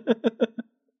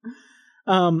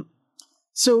on.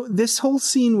 So this whole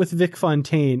scene with Vic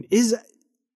Fontaine is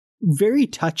very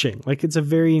touching. Like, it's a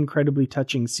very incredibly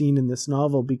touching scene in this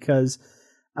novel because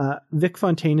Vic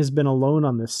Fontaine has been alone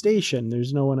on this station.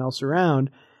 There's no one else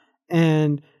around.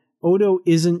 And Odo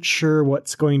isn't sure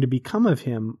what's going to become of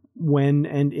him when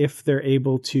and if they're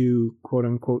able to, quote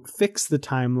unquote, fix the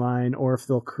timeline or if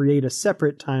they'll create a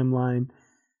separate timeline.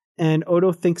 And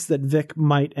Odo thinks that Vic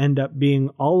might end up being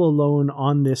all alone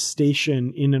on this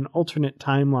station in an alternate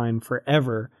timeline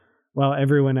forever while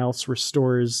everyone else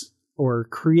restores or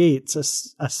creates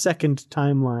a second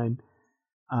timeline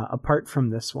apart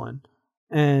from this one.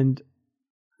 And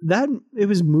that, it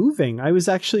was moving. I was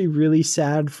actually really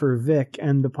sad for Vic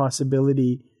and the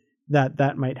possibility that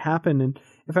that might happen. And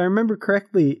if I remember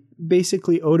correctly,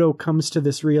 basically Odo comes to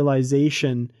this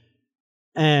realization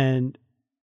and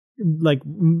like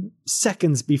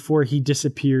seconds before he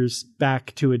disappears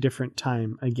back to a different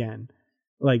time again.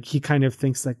 Like he kind of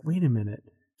thinks like, wait a minute,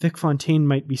 Vic Fontaine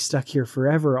might be stuck here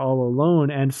forever all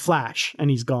alone, and flash, and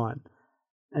he's gone.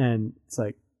 And it's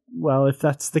like, well, if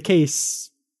that's the case,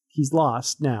 he's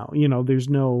lost now. You know, there's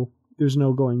no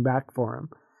going back for him.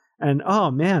 And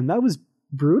oh man, that was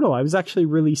brutal. I was actually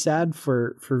really sad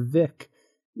for Vic,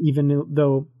 even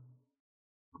though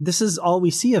this is all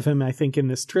we see of him, I think, in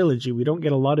this trilogy. We don't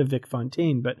get a lot of Vic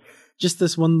Fontaine, but just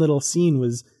this one little scene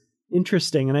was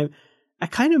interesting. And I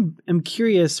kind of am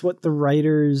curious what the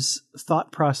writers'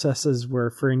 thought processes were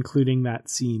for including that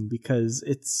scene, because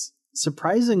it's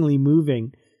surprisingly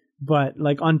moving. But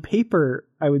like on paper,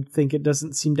 I would think it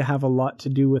doesn't seem to have a lot to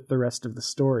do with the rest of the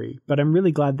story. But I'm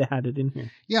really glad they had it in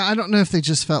here. Yeah, I don't know if they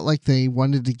just felt like they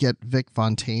wanted to get Vic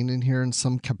Fontaine in here in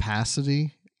some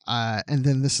capacity. And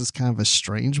then this is kind of a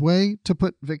strange way to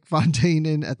put Vic Fontaine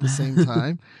in at the same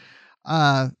time.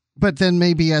 But then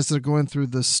maybe as they're going through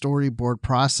the storyboard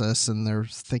process and they're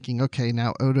thinking, okay,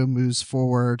 now Odo moves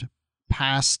forward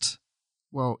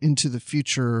into the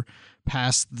future,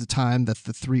 past the time that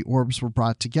the three orbs were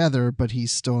brought together, but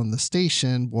he's still in the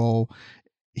station. Well,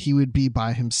 he would be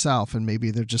by himself, and maybe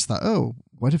they're just thought, oh,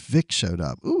 what if Vic showed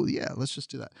up? Oh, yeah, let's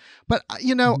just do that. But,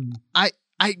 you know, I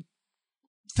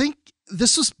think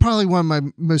this was probably one of my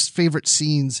most favorite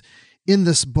scenes in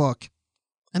this book.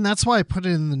 And that's why I put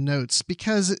it in the notes,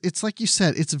 because it's like you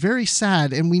said, it's very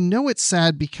sad. And we know it's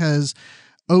sad because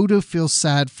Odo feels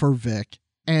sad for Vic,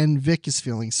 and Vic is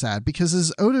feeling sad because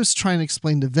as Odo's trying to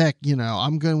explain to Vic, you know,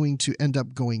 I'm going to end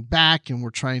up going back and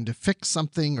we're trying to fix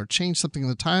something or change something in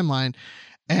the timeline.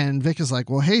 And Vic is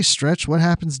like, well, hey, Stretch, what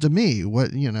happens to me?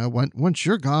 What, you know, once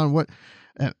you're gone, what,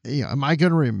 you know, am I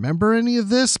going to remember any of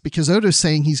this? Because Odo's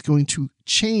saying he's going to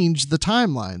change the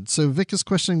timeline. So Vic is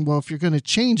questioning, well, if you're going to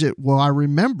change it, well, I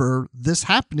remember this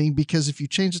happening because if you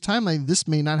change the timeline, this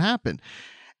may not happen.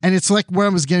 And it's like where I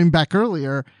was getting back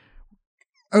earlier.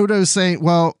 Odo's saying,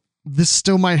 well, this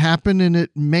still might happen and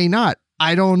it may not.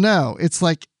 I don't know. It's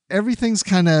like everything's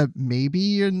kind of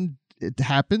maybe and it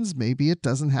happens. Maybe it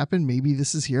doesn't happen. Maybe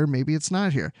this is here. Maybe it's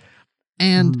not here.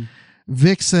 And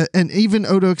Vic said, and even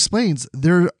Odo explains,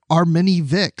 there are many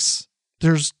Vics.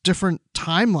 There's different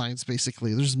timelines,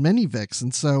 basically. There's many Vics.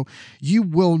 And so you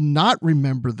will not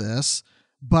remember this,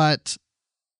 but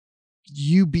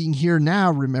you being here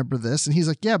now, remember this. And he's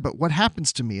like, yeah, but what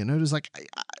happens to me? And Odo's like,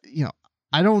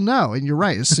 I don't know. And you're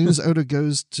right. As soon as Odo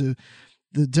goes to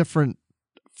the different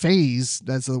phase,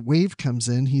 as the wave comes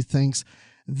in, he thinks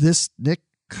this Nick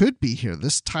could be here.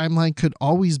 This timeline could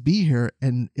always be here.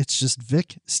 And it's just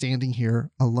Vic standing here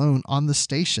alone on the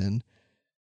station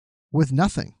with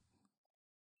nothing.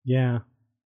 Yeah.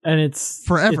 And it's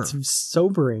forever. It's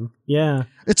sobering. Yeah.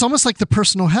 It's almost like the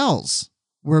personal hells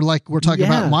where we're talking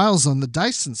about Miles on the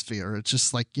Dyson sphere. It's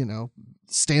just like,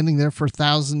 standing there for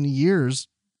 1,000 years,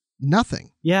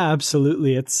 nothing. Yeah,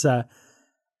 absolutely. It's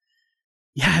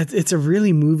it's a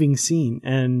really moving scene,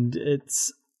 and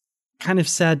it's kind of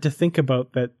sad to think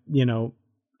about that,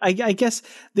 I guess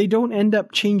they don't end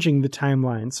up changing the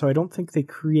timeline. So I don't think they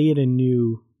create a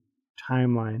new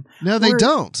timeline. No, they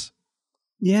don't.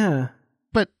 Yeah.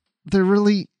 But there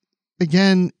really,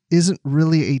 again, isn't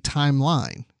really a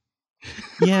timeline.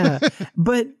 Yeah.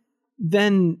 But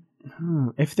then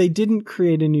if they didn't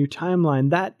create a new timeline,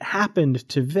 that happened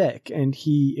to Vic and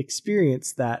he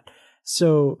experienced that.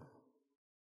 So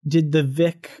did the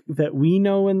Vic that we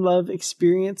know and love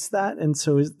experience that? And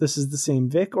so this is the same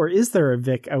Vic, or is there a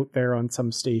Vic out there on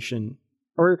some station?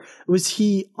 Or was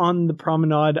he on the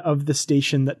promenade of the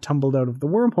station that tumbled out of the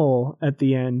wormhole at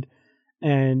the end?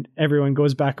 And everyone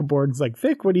goes back aboard and is like,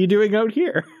 Vic, what are you doing out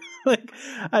here?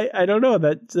 I don't know.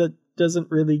 That doesn't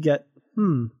really get,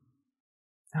 Now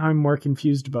I'm more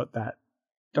confused about that.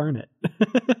 Darn it.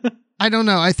 I don't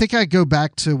know. I think I go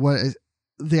back to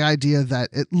the idea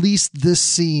that at least this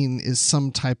scene is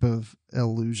some type of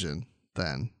illusion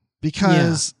then.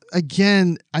 Because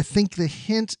again, I think the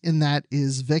hint in that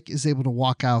is Vic is able to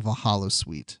walk out of a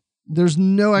holosuite. There's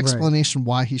no explanation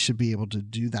why he should be able to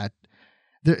do that.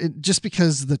 Just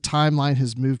because the timeline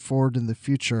has moved forward in the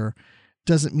future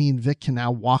doesn't mean Vic can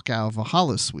now walk out of a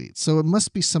holosuite. So it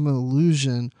must be some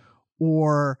illusion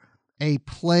or a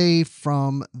play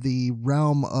from the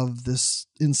realm of this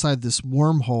inside this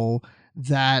wormhole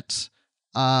that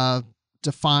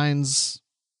defines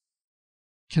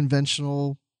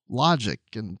conventional logic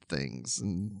and things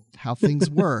and how things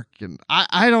work. And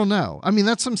I don't know. I mean,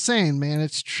 that's what I'm saying, man.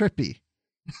 It's trippy.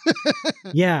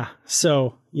 Yeah.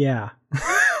 So, yeah.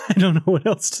 I don't know what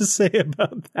else to say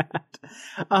about that.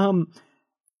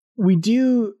 We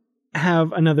do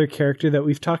have another character that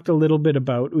we've talked a little bit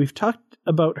about. We've talked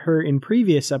about her in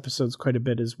previous episodes quite a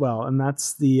bit as well. And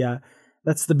that's the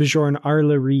Bajoran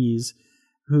Arla Rees,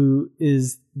 who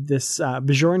is this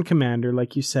Bajoran commander,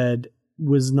 like you said,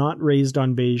 was not raised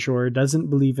on Bajor, doesn't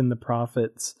believe in the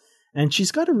prophets. And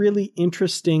she's got a really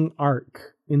interesting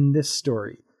arc in this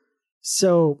story.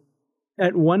 So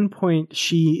at one point,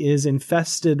 she is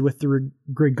infested with the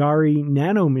Grigari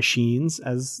nanomachines,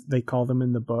 as they call them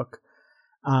in the book,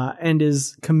 and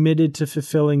is committed to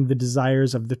fulfilling the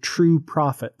desires of the true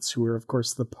prophets, who are, of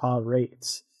course, the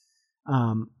Pa-Wraiths.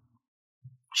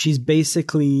 She's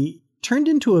basically turned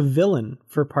into a villain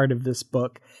for part of this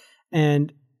book.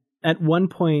 And at one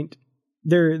point,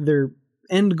 their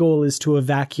end goal is to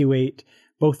evacuate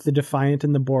both the Defiant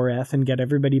and the Boreth and get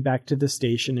everybody back to the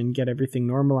station and get everything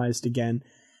normalized again.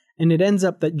 And it ends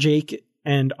up that Jake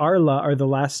and Arla are the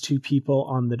last two people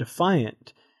on the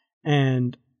Defiant.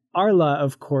 And Arla,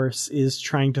 of course, is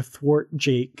trying to thwart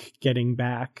Jake getting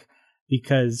back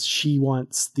because she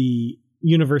wants the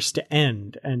universe to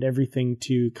end and everything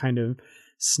to kind of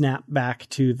snap back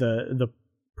to the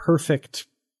perfect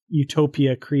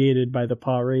utopia created by the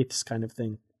Pa-Wraiths kind of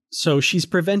thing. So she's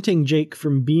preventing Jake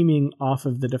from beaming off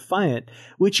of the Defiant,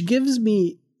 which gives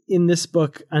me, in this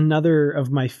book, another of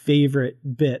my favorite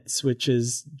bits, which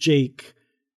is Jake,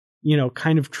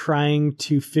 kind of trying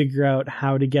to figure out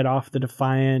how to get off the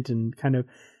Defiant and kind of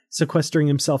sequestering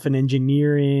himself in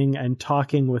engineering and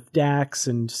talking with Dax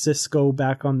and Cisco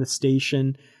back on the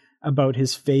station about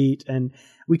his fate. And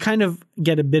we kind of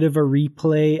get a bit of a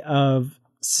replay of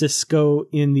Cisco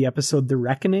in the episode The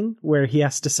Reckoning, where he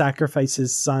has to sacrifice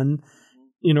his son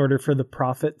in order for the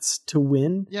prophets to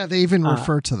win. Yeah, they even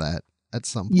refer to that at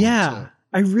some point. Yeah, too.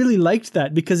 I really liked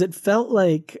that because it felt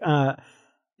like a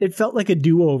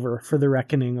do-over for The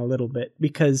Reckoning a little bit,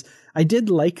 because I did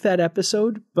like that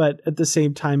episode, but at the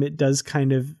same time it does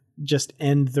kind of just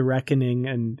end The Reckoning,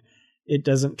 and it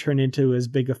doesn't turn into as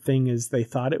big a thing as they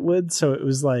thought it would. So it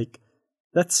was like,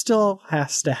 that still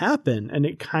has to happen. And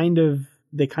they kind of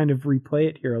replay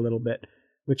it here a little bit,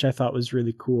 which I thought was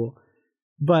really cool.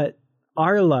 But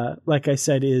Arla, like I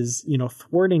said, is,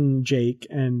 thwarting Jake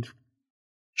and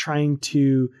trying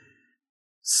to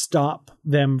stop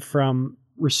them from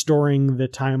restoring the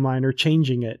timeline or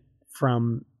changing it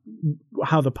from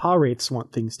how the Pah-wraiths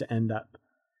want things to end up.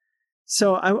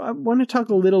 So I want to talk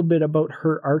a little bit about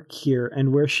her arc here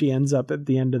and where she ends up at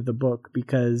the end of the book,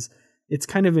 because it's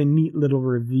kind of a neat little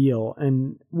reveal.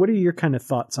 And what are your kind of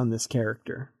thoughts on this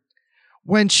character?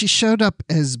 When she showed up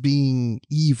as being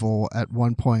evil at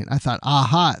one point, I thought,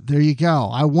 aha, there you go.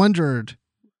 I wondered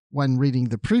when reading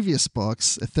the previous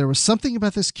books if there was something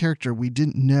about this character we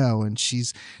didn't know, and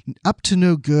she's up to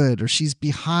no good, or she's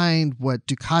behind what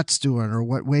Dukat's doing or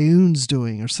what Weyoun's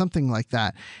doing or something like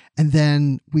that. And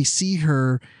then we see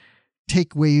her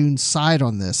take Weyoun's side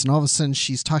on this, and all of a sudden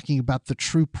she's talking about the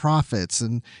true prophets,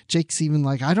 and Jake's even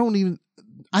like,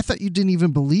 I thought you didn't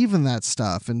even believe in that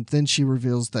stuff. And then she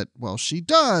reveals that, well, she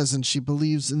does, and she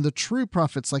believes in the true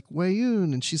prophets like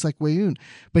Weyoun, and she's like Weyoun.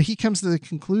 But he comes to the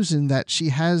conclusion that she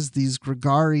has these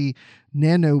Grigari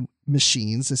nano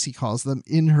machines, as he calls them,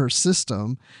 in her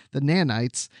system, the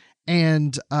nanites,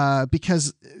 and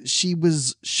because she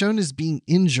was shown as being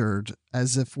injured,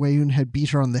 as if Weyoun had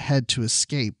beat her on the head to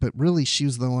escape, but really she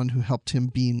was the one who helped him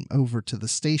beam over to the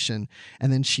station,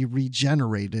 and then she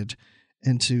regenerated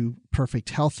into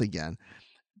perfect health again.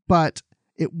 But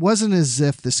it wasn't as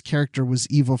if this character was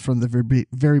evil from the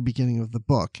very beginning of the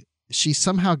book. She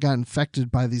somehow got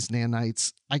infected by these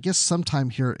nanites, I guess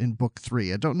sometime here in book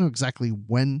 3. I don't know exactly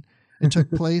when it took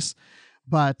place,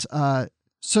 but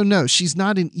so no, she's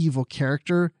not an evil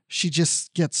character. She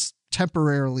just gets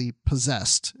temporarily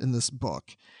possessed in this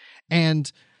book.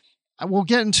 And we'll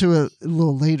get into it a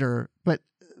little later, but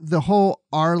the whole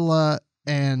Arla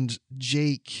and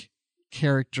Jake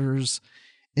characters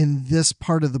in this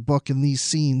part of the book and these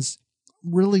scenes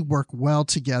really work well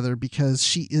together, because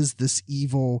she is this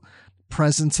evil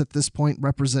presence at this point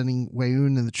representing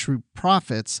Weyoun and the true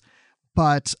prophets,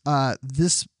 but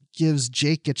this gives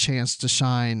Jake a chance to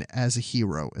shine as a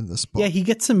hero in this book. Yeah, he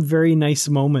gets some very nice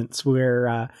moments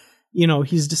where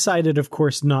he's decided, of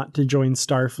course, not to join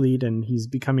Starfleet, and he's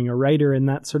becoming a writer and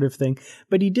that sort of thing,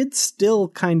 but he did still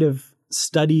kind of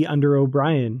study under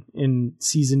O'Brien in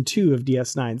season 2 of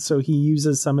DS9. So he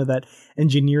uses some of that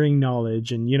engineering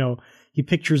knowledge, and, he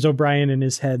pictures O'Brien in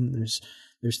his head, and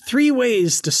there's 3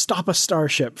 ways to stop a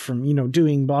starship from,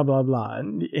 doing blah, blah, blah.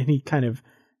 And he kind of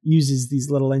uses these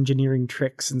little engineering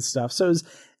tricks and stuff. So it's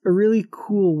a really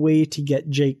cool way to get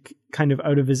Jake kind of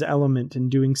out of his element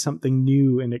and doing something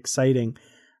new and exciting.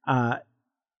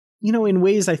 In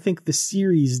ways I think the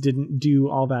series didn't do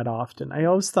all that often. I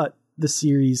always thought the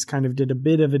series kind of did a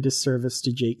bit of a disservice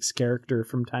to Jake's character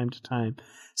from time to time.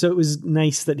 So it was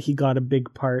nice that he got a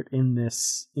big part in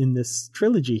this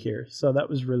trilogy here. So that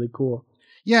was really cool.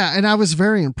 Yeah, and I was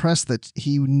very impressed that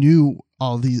he knew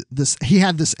he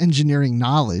had this engineering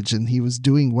knowledge, and he was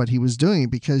doing what he was doing,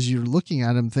 because you're looking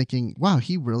at him thinking, wow,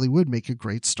 he really would make a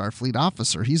great Starfleet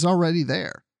officer. He's already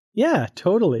there. Yeah,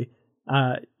 totally.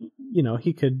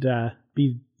 He could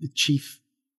be the chief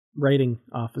writing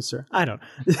officer. I don't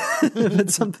know.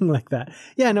 But something like that.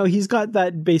 Yeah, no, he's got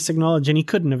that basic knowledge, and he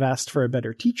couldn't have asked for a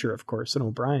better teacher, of course, than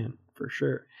O'Brien, for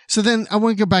sure. So then I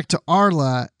want to go back to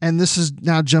Arla, and this is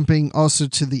now jumping also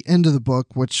to the end of the book,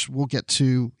 which we'll get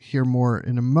to hear more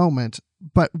in a moment.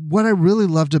 But what I really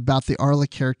loved about the Arla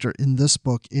character in this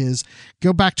book is,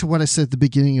 go back to what I said at the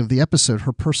beginning of the episode,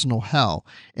 her personal hell.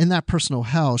 In that personal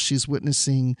hell, she's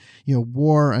witnessing,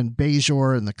 war on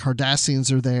Bajor, and the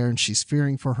Cardassians are there, and she's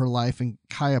fearing for her life, and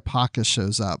Kayapaka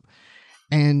shows up.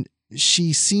 And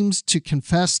she seems to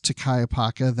confess to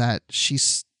Kayapaka that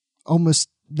she's almost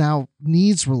now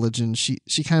needs religion. She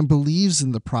kind of believes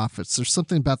in the prophets. There's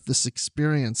something about this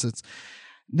experience. It's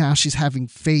now she's having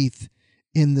faith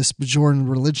in this Bajoran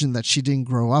religion that she didn't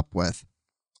grow up with.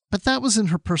 But that was in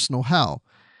her personal hell.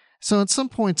 So at some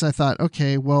points I thought,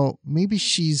 okay, well, maybe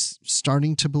she's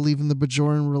starting to believe in the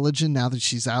Bajoran religion now that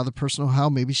she's out of the personal hell.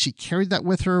 Maybe she carried that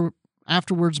with her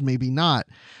afterwards, maybe not.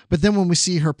 But then when we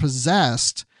see her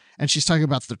possessed and she's talking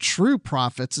about the true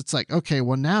prophets, it's like, okay,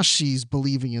 well, now she's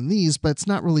believing in these, but it's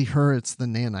not really her, it's the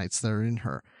nanites that are in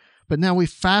her. But now we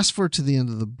fast forward to the end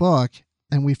of the book,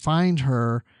 and we find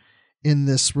her in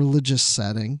this religious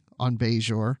setting on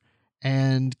Bajor,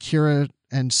 and Kira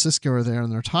and Sisko are there,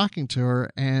 and they're talking to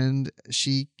her, and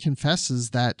she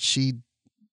confesses that she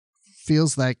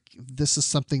feels like this is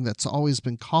something that's always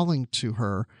been calling to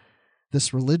her,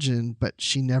 this religion, but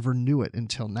she never knew it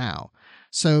until now.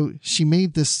 So she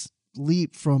made this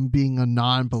leap from being a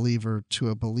non-believer to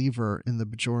a believer in the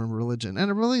Bajoran religion.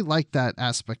 And I really liked that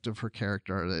aspect of her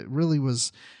character. It really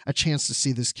was a chance to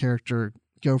see this character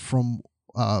go from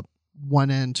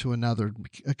one end to another,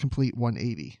 a complete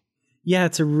 180. Yeah,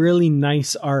 it's a really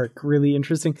nice arc, really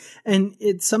interesting. And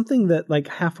it's something that, like,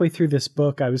 halfway through this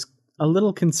book, I was a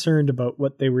little concerned about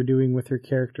what they were doing with her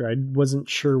character. I wasn't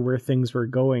sure where things were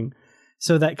going.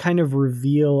 So that kind of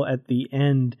reveal at the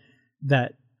end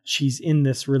that she's in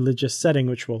this religious setting,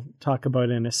 which we'll talk about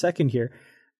in a second here,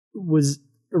 was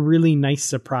a really nice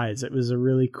surprise. It was a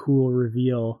really cool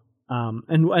reveal.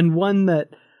 And one that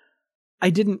I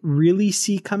didn't really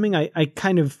see coming. I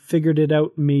kind of figured it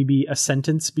out maybe a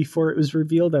sentence before it was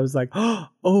revealed. I was like,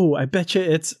 oh, I bet you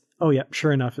it's, oh yeah,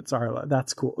 sure enough, it's Arla.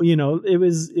 That's cool. You know, it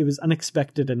was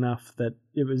unexpected enough that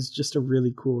it was just a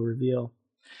really cool reveal.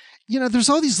 You know, there's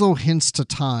all these little hints to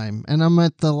time, and I'm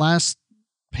at the last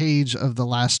page of the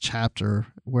last chapter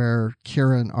where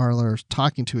Kira and Arla are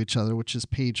talking to each other, which is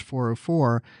page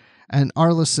 404. And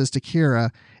Arla says to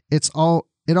Kira, it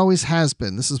always has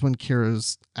been. This is when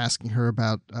Kira's asking her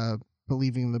about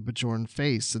believing in the Bajoran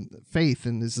faith,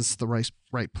 and is this the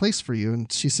right place for you?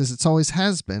 And she says, it's always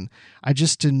has been. I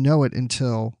just didn't know it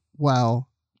until, well,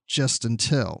 just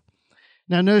until.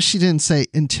 Now, notice she didn't say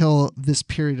until this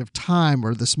period of time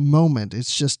or this moment.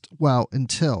 It's just, well,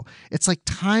 until. It's like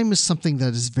time is something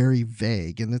that is very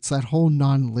vague, and it's that whole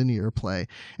non-linear play.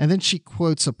 And then she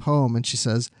quotes a poem, and she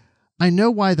says, I know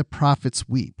why the prophets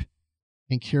weep.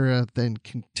 And Kira then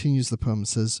continues the poem and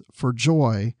says, for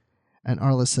joy. And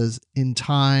Arla says, in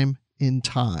time, in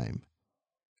time.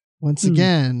 Once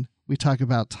again, we talk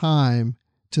about time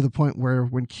to the point where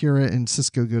when Kira and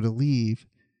Sisko go to leave,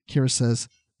 Kira says,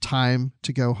 time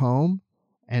to go home.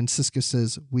 And Sisko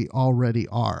says, we already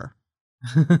are.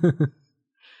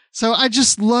 So I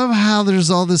just love how there's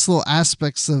all this little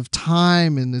aspects of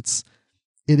time, and it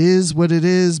is what it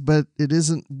is, but it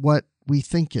isn't what we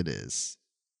think it is.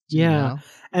 Yeah. You know?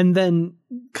 And then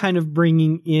kind of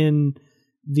bringing in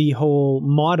the whole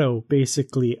motto,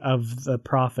 basically, of the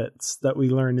prophets that we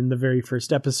learn in the very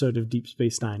first episode of Deep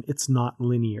Space Nine. It's not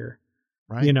linear.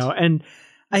 Right. You know, and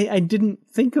I didn't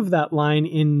think of that line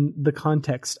in the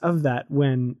context of that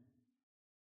when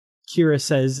Kira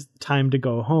says time to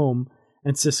go home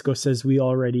and Sisko says we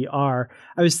already are.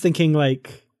 I was thinking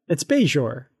like, it's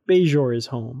Bajor. Bajor is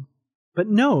home. But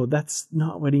no, that's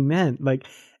not what he meant. Like,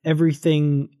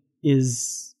 everything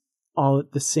is all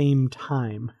at the same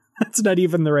time. That's not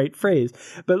even the right phrase.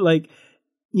 But like,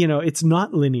 you know, it's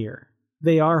not linear.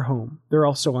 They are home. They're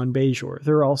also on Bajor.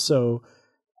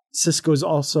 Sisko's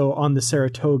also on the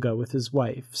Saratoga with his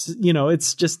wife. You know,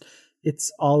 it's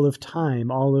all of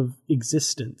time, all of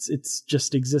existence. It's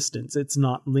just existence. It's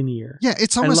not linear. Yeah,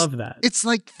 it's almost, I love that. It's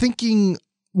like thinking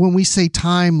when we say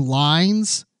time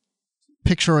lines,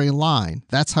 picture a line.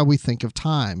 That's how we think of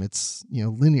time. It's, you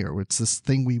know, linear. It's this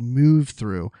thing we move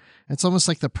through. It's almost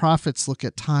like the prophets look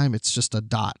at time. It's just a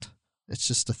dot. It's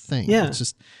just a thing. Yeah. It's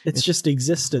just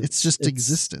existence. It's just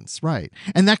existence. Right.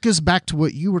 And that goes back to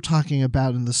what you were talking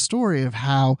about in the story of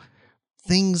how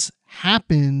things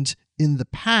happened in the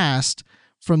past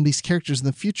from these characters in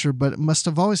the future, but it must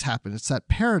have always happened. It's that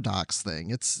paradox thing.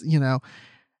 It's, you know,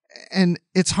 and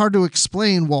it's hard to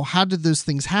explain, well, how did those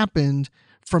things happen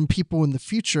from people in the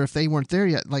future if they weren't there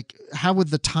yet? Like, how would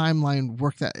the timeline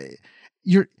work that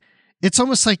it's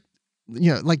almost like,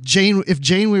 you know, like Jane, if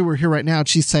Janeway were here right now,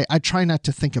 she'd say, I try not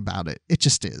to think about it. It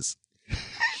just is,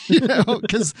 you know,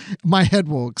 because my head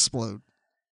will explode.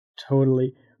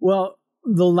 Totally. Well,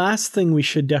 the last thing we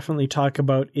should definitely talk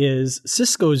about is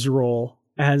Sisko's role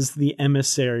as the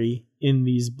emissary in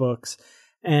these books.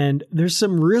 And there's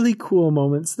some really cool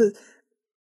moments that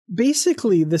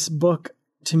basically this book,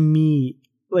 to me,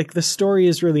 like, the story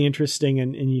is really interesting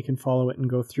and you can follow it and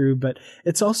go through, but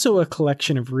it's also a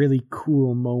collection of really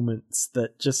cool moments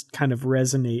that just kind of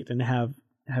resonate and have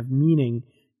meaning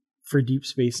for Deep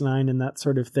Space Nine and that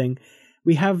sort of thing.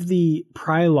 We have the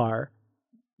Prylar,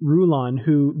 Rulon,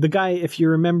 who, the guy, if you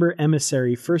remember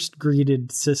Emissary, first greeted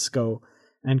Sisko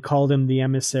and called him the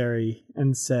emissary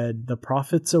and said, the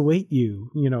prophets await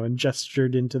you, you know, and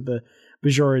gestured into the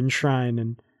Bajoran shrine.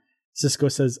 And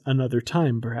Sisko says, another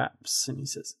time, perhaps. And he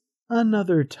says,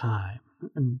 another time,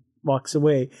 and walks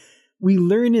away. We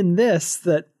learn in this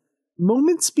that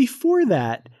moments before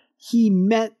that, he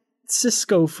met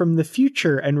Sisko from the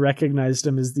future and recognized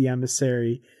him as the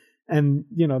emissary. And,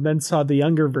 you know, then saw the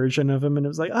younger version of him and it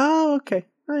was like, oh, okay.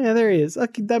 Oh, yeah, there he is.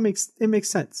 Okay, it makes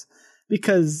sense.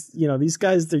 Because, you know, these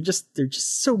guys, they're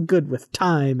just so good with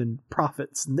time and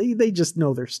prophets, and they just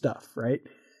know their stuff, right?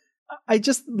 I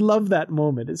just love that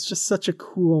moment. It's just such a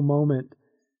cool moment.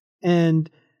 And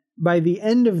by the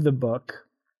end of the book,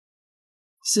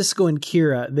 Sisko and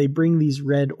Kira, they bring these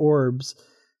red orbs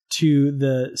to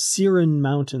the Siren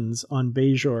Mountains on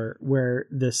Bajor, where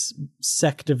this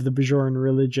sect of the Bajoran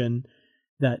religion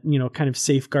that, kind of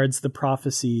safeguards the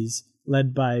prophecies,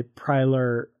 led by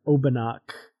Prylar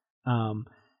Obanach,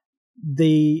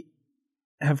 they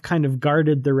have kind of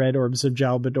guarded the red orbs of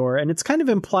Jalbador, and it's kind of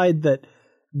implied that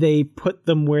they put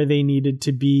them where they needed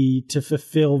to be to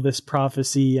fulfill this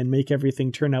prophecy and make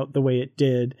everything turn out the way it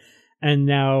did. And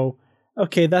now,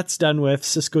 okay, that's done with.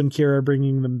 Sisko and Kira are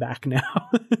bringing them back now.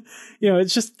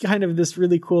 It's just kind of this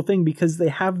really cool thing because they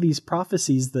have these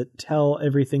prophecies that tell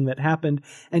everything that happened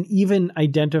and even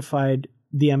identified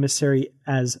the emissary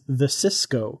as the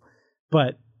Sisko,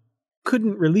 but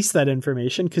couldn't release that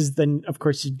information because then, of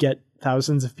course, you'd get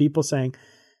thousands of people saying,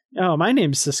 "Oh, my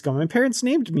name's Sisko. My parents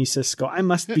named me Sisko. I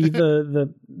must be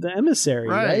the emissary,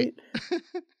 right?"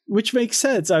 Which makes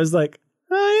sense. I was like,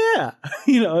 oh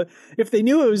yeah, if they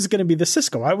knew it was going to be the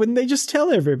Sisko, why wouldn't they just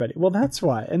tell everybody? Well, that's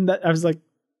why. And I was like,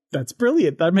 that's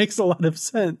brilliant. That makes a lot of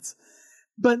sense.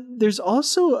 But there's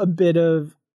also a bit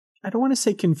of, I don't want to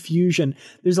say confusion.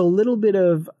 There's a little bit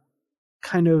of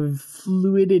kind of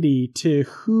fluidity to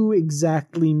who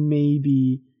exactly may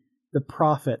be the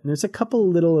prophet. And there's a couple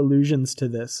little allusions to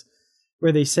this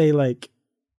where they say like,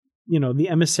 the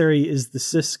emissary is the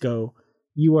Sisko.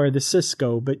 You are the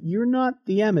Sisko, but you're not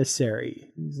the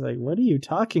emissary. He's like, what are you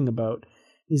talking about?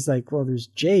 He's like, well, there's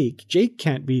Jake. Jake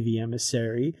can't be the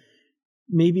emissary.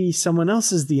 Maybe someone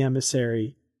else is the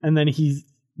emissary. And then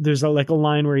there's a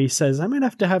line where he says, I might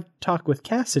have to talk with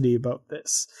Cassidy about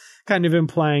this, kind of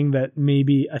implying that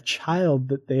maybe a child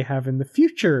that they have in the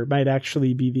future might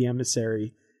actually be the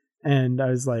emissary. And I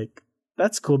was like,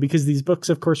 that's cool, because these books,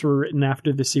 of course, were written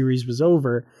after the series was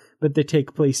over, but they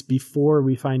take place before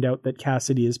we find out that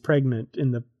Cassidy is pregnant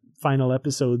in the final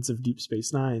episodes of Deep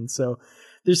Space Nine. So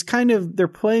there's they're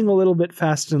playing a little bit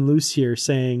fast and loose here,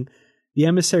 saying the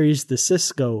emissary is the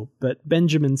Sisko, but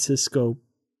Benjamin Sisko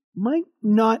might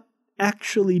not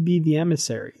actually be the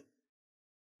emissary,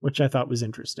 which I thought was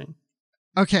interesting.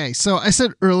 Okay, so I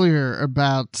said earlier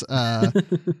about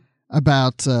the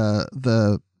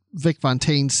Vic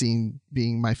Fontaine scene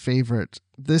being my favorite.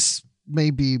 This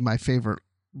may be my favorite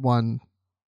one,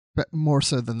 but more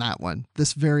so than that one.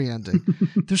 This very ending.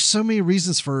 There's so many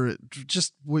reasons for it,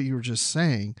 just what you were just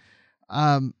saying.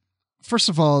 First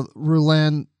of all,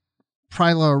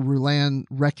 Prylar Rulan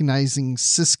recognizing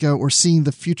Sisko, or seeing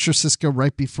the future Sisko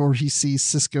right before he sees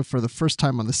Sisko for the first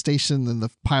time on the station in the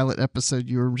pilot episode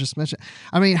you were just mentioning.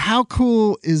 I mean, how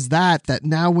cool is that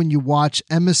now when you watch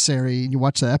Emissary and you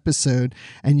watch the episode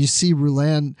and you see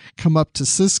Rulan come up to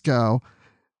Sisko,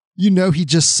 he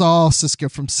just saw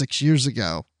Sisko from 6 years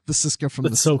ago. The Sisko from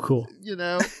That's so cool.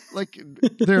 Like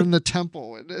they're in the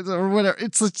temple or whatever.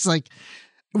 It's like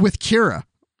with Kira,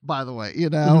 by the way,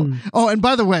 Oh, and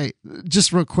by the way,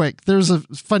 just real quick, there's a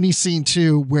funny scene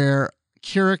too where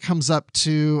Kira comes up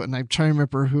to, and I'm trying to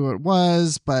remember who it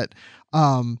was, but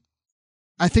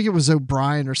I think it was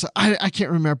O'Brien or so. I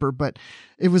can't remember, but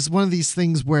it was one of these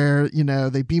things where,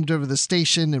 they beamed over the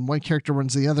station and one character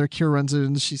runs the other, Kira runs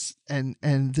it,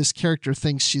 and this character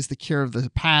thinks she's the Kira of the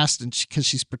past, and because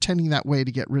she's pretending that way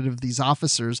to get rid of these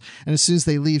officers. And as soon as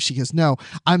they leave, she goes, no,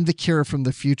 I'm the Kira from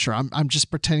the future. I'm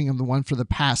just pretending I'm the one for the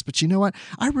past. But you know what?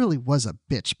 I really was a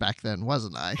bitch back then,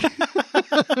 wasn't I?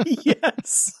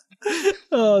 Yes.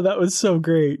 Oh, that was so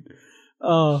great.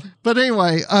 But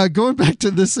anyway, going back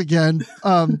to this again,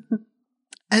 and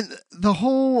the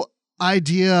whole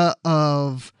idea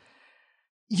of,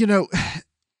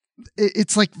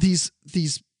 it's like these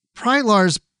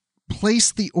Prylars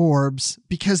placed the orbs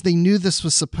because they knew this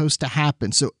was supposed to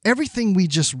happen. So everything we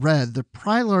just read, the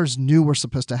Prylars knew were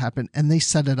supposed to happen, and they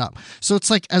set it up. So it's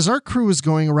like, as our crew is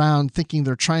going around thinking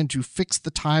they're trying to fix the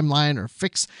timeline or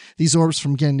fix these orbs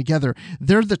from getting together,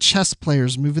 they're the chess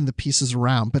players moving the pieces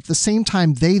around. But at the same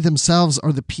time, they themselves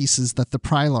are the pieces that the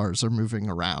Prylars are moving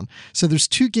around. So there's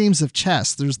two games of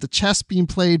chess. There's the chess being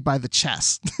played by the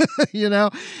chess,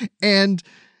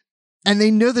 And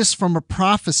they know this from a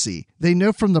prophecy. They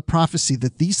know from the prophecy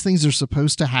that these things are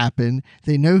supposed to happen.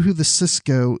 They know who the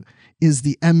Sisko is,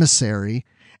 the emissary.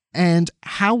 And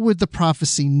how would the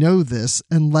prophecy know this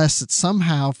unless it's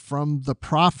somehow from the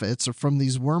prophets or from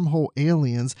these wormhole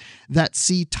aliens that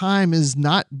see time as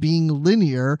not being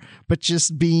linear, but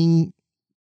just being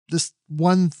this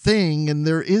one thing, and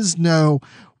there is no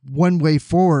one way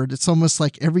forward. It's almost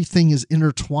like everything is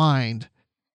intertwined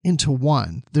into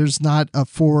one. There's not a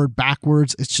forward,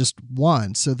 backwards. It's just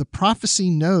one. So the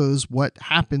prophecy knows what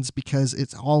happens because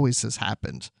it always has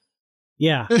happened.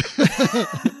 Yeah.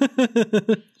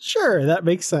 Sure, that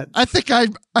makes sense. I think I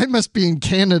must be in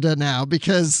Canada now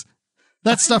because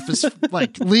that stuff is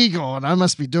like legal and I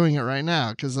must be doing it right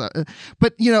now.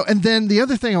 But, and then the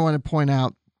other thing I want to point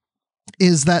out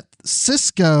is that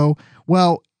Sisko,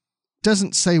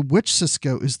 doesn't say which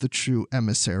Sisko is the true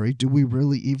emissary. Do we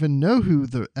really even know who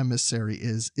the emissary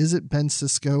is? Is it Ben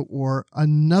Sisko or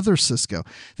another Sisko?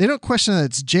 They don't question that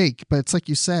it's Jake, but it's like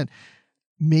you said,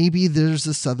 maybe there's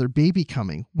this other baby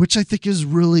coming, which I think is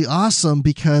really awesome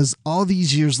because all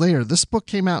these years later, this book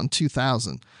came out in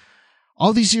 2000.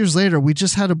 All these years later, we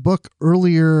just had a book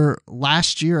earlier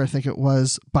last year, I think it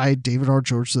was, by David R.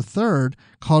 George III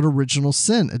called Original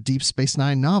Sin, a Deep Space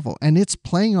Nine novel. And it's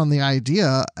playing on the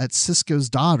idea at Sisko's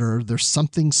daughter, there's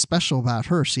something special about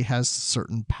her. She has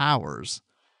certain powers.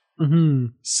 Mm-hmm.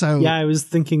 So yeah, I was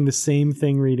thinking the same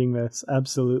thing reading this.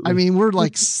 Absolutely. I mean, we're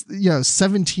like,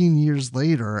 17 years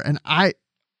later, and I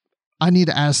need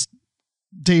to ask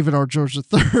David R. George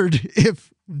III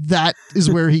if that is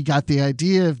where he got the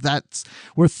idea, if that's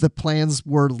where the plans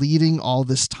were leading all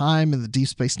this time in the Deep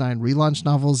Space Nine relaunch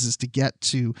novels, is to get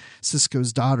to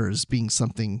Sisko's daughter as being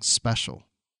something special.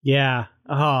 Yeah.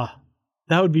 That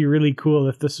would be really cool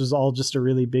if this was all just a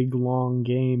really big, long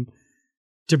game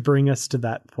to bring us to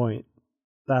that point.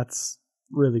 That's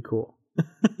really cool.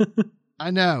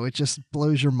 I know. It just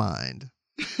blows your mind.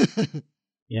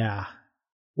 Yeah.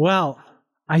 Well,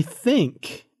 I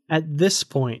think at this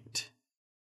point,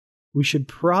 we should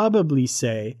probably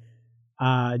say,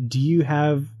 do you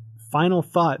have final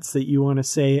thoughts that you want to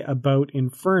say about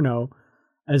Inferno,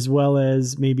 as well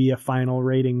as maybe a final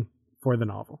rating for the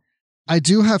novel? I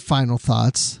do have final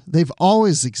thoughts. They've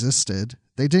always existed.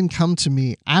 They didn't come to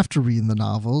me after reading the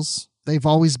novels. They've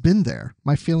always been there.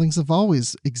 My feelings have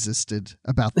always existed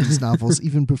about these novels,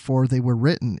 even before they were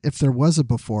written, if there was a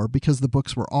before, because the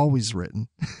books were always written.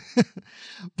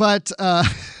 But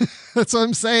that's what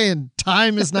I'm saying.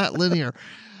 Time is not linear.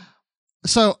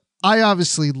 So I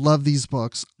obviously love these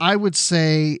books. I would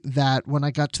say that when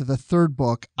I got to the third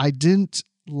book, I didn't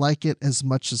like it as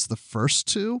much as the first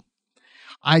two.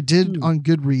 I did on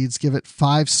Goodreads give it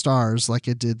 5 stars like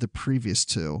I did the previous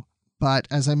two. But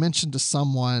as I mentioned to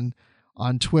someone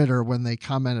on Twitter when they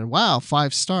commented, wow,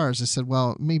 5 stars, I said,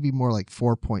 well, maybe more like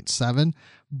 4.7,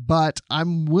 but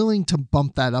I'm willing to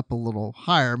bump that up a little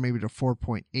higher, maybe to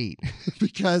 4.8,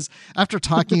 because after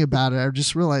talking about it, I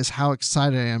just realized how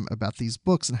excited I am about these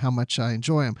books and how much I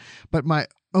enjoy them. But my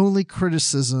only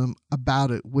criticism about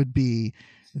it would be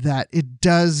that it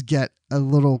does get a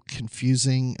little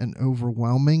confusing and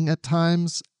overwhelming at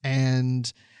times,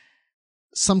 and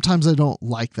sometimes I don't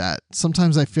like that.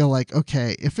 Sometimes I feel like,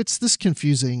 okay, if it's this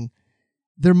confusing,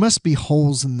 there must be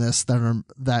holes in this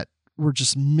that we're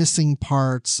just missing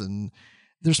parts, and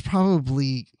there's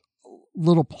probably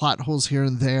little plot holes here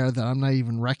and there that I'm not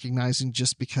even recognizing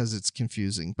just because it's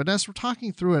confusing. But as we're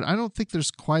talking through it, I don't think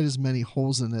there's quite as many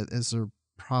holes in it as there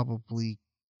probably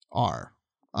are,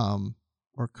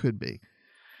 or could be.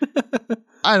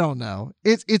 I don't know.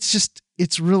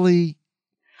 It's really,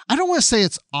 I don't want to say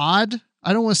it's odd.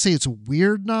 I don't want to say it's a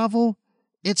weird novel.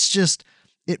 It's just,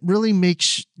 it really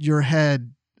makes your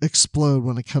head explode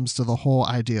when it comes to the whole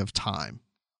idea of time.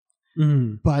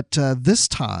 Mm. But this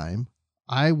time,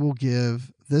 I will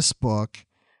give this book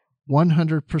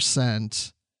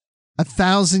 100%,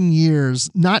 1,000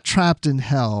 years, not trapped in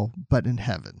hell, but in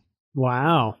heaven.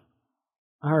 Wow.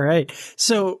 All right.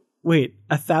 So wait,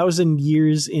 1,000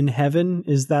 years in heaven?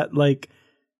 Is that like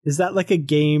a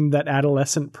game that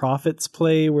adolescent prophets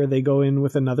play where they go in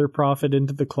with another prophet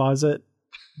into the closet,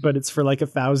 but it's for like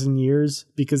 1,000 years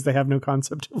because they have no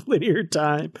concept of linear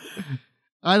time?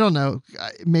 I don't know.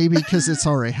 Maybe because it's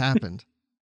already happened.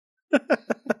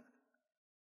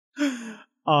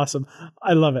 Awesome.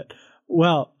 I love it.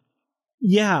 Well,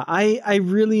 yeah, I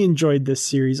really enjoyed this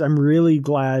series. I'm really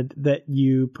glad that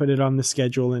you put it on the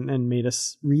schedule and made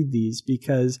us read these,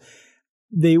 because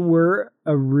they were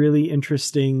a really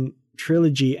interesting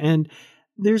trilogy. And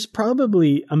there's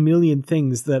probably a million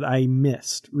things that I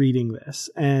missed reading this,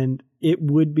 and it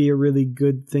would be a really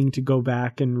good thing to go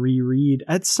back and reread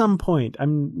at some point.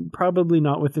 I'm probably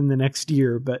not within the next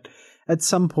year, but at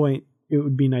some point it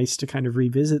would be nice to kind of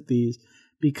revisit these,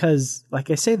 because like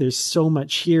I say, there's so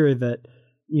much here that,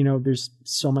 there's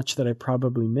so much that I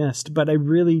probably missed, but I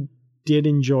really did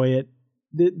enjoy it.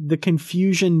 The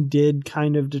confusion did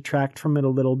kind of detract from it a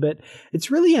little bit.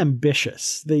 It's really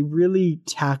ambitious. They really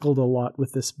tackled a lot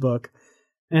with this book,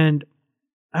 and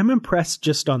I'm impressed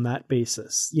just on that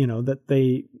basis, that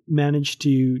they managed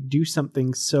to do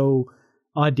something so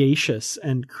audacious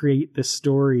and create this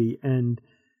story, and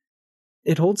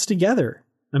it holds together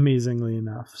amazingly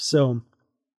enough. So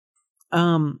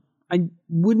I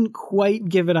wouldn't quite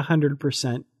give it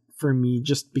 100% for me,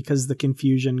 just because the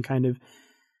confusion kind of,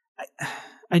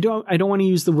 I don't want to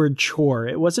use the word chore.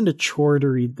 It wasn't a chore to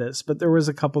read this, but there was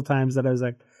a couple times that I was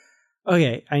like,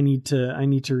 okay, I need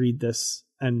to read this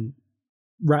and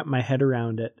wrap my head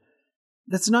around it.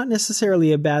 That's not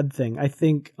necessarily a bad thing. I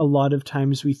think a lot of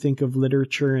times we think of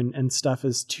literature and stuff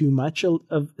as too much of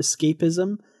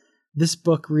escapism. This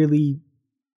book really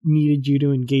needed you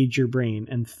to engage your brain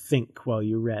and think while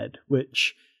you read,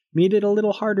 which made it a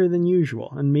little harder than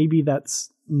usual. And maybe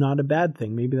that's not a bad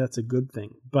thing. Maybe that's a good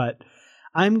thing. But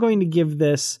I'm going to give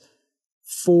this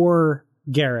 4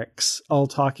 Garricks all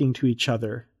talking to each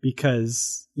other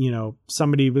because,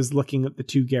 somebody was looking at the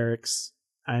 2 Garricks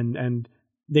and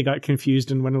they got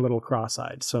confused and went a little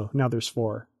cross-eyed. So now there's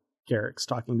 4 Garricks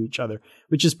talking to each other,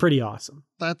 which is pretty awesome.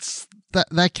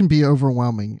 That can be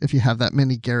overwhelming if you have that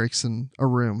many Garricks in a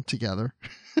room together.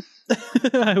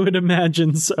 I would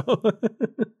imagine so.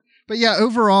 But yeah,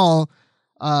 overall,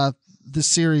 the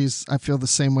series, I feel the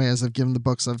same way as I've given the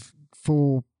books. I've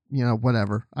full,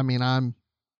 whatever. I mean,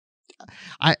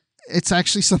 it's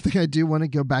actually something I do want to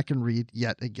go back and read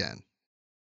yet again.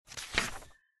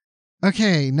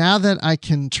 Okay, now that I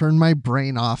can turn my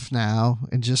brain off now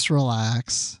and just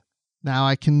relax, now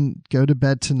I can go to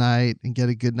bed tonight and get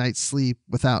a good night's sleep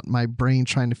without my brain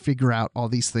trying to figure out all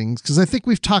these things. Because I think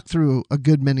we've talked through a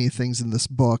good many things in this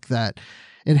book that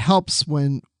it helps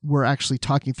when we're actually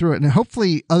talking through it. And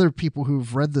hopefully other people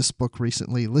who've read this book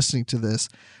recently, listening to this,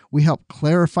 we help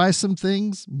clarify some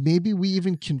things. Maybe we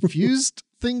even confused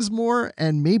things more,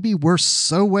 and maybe we're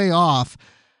so way off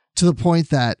to the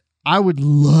point that I would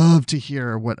love to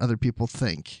hear what other people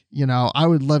think. I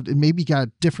would love to maybe got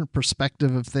a different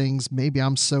perspective of things. Maybe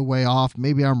I'm so way off.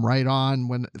 Maybe I'm right on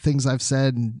when things I've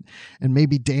said, and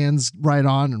maybe Dan's right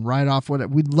on and right off.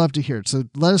 We'd love to hear it. So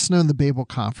let us know in the Babel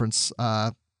conference,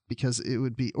 because it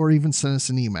would be, or even send us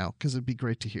an email because it'd be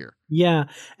great to hear. Yeah.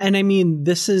 And I mean,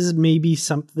 this is maybe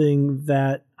something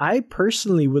that I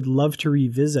personally would love to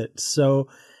revisit. So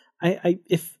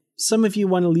if some of you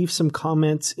want to leave some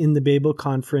comments in the Babel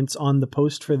conference on the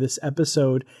post for this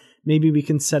episode, maybe we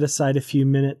can set aside a few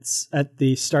minutes at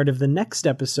the start of the next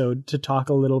episode to talk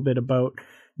a little bit about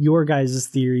your guys'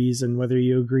 theories and whether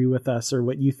you agree with us or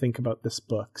what you think about this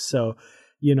book. So,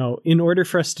 in order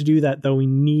for us to do that, though, we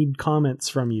need comments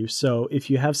from you. So if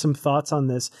you have some thoughts on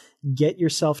this, get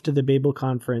yourself to the Babel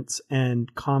conference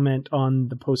and comment on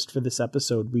the post for this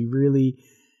episode.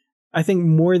 I think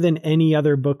more than any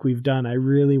other book we've done, I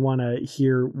really want to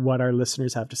hear what our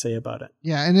listeners have to say about it.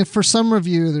 Yeah, and if for some of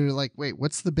you they're like, wait,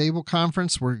 what's the Babel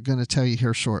conference? We're going to tell you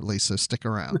here shortly, so stick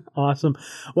around. Awesome.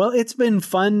 Well, it's been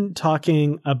fun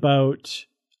talking about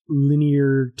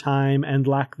linear time and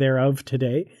lack thereof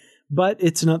today, but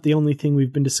it's not the only thing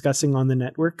we've been discussing on the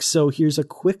network. So here's a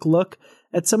quick look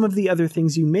at some of the other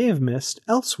things you may have missed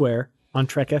elsewhere on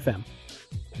Trek FM.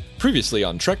 Previously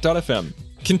on Trek.fm,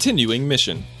 continuing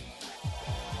mission.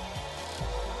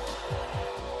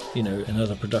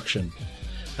 Another production.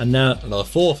 And now another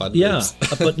 4 fan groups.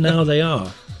 Yeah, but now they are.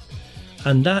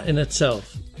 And that in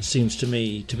itself seems to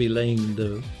me to be laying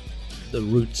the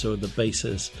roots or the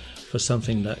basis for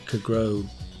something that could grow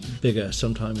bigger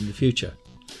sometime in the future.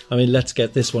 I mean, let's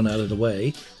get this one out of the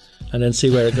way and then see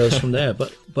where it goes from there.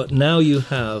 But now you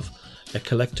have a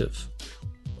collective.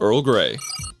 Earl Grey.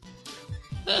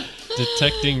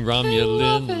 Detecting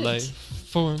Romulan life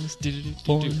forms.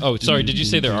 Oh, sorry. Did you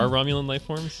say there are Romulan life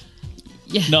forms?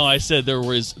 Yeah. No, I said there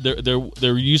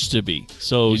used to be.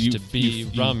 So you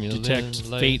Romulan detect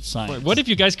fate signs. What if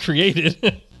you guys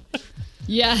created?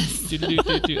 Yes.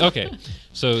 Okay,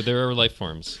 so there are life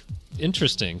forms.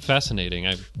 Interesting, fascinating.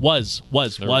 Was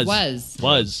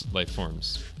life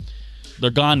forms. They're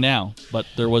gone now, but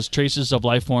there was traces of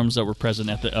life forms that were present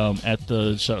at the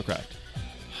shuttlecraft.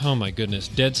 Oh my goodness.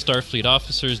 Dead Starfleet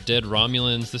officers, dead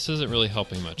Romulans. This isn't really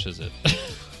helping much, is it?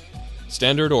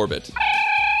 Standard orbit.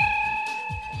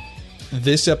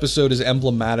 This episode is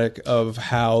emblematic of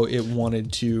how it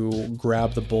wanted to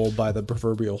grab the bull by the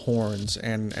proverbial horns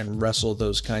and wrestle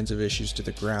those kinds of issues to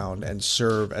the ground and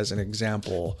serve as an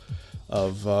example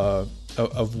of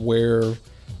where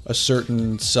a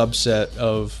certain subset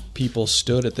of people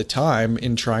stood at the time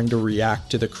in trying to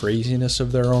react to the craziness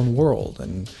of their own world.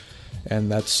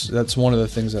 And that's one of the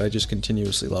things that I just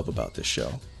continuously love about this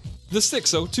show. The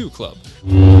 602 Club.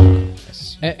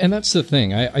 And that's the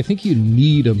thing. I think you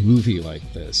need a movie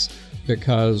like this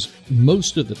because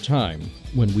most of the time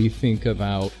when we think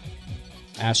about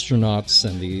astronauts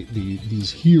and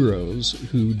these heroes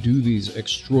who do these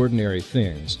extraordinary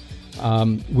things,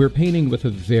 we're painting with a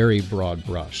very broad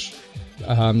brush.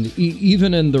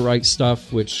 Even in The Right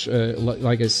Stuff, which,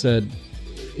 like I said,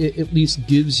 it at least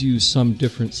gives you some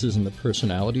differences in the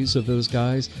personalities of those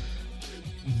guys.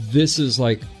 This is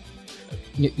like,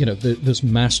 this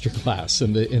masterclass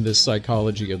in the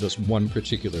psychology of this one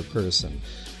particular person.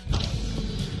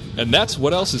 And that's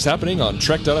what else is happening on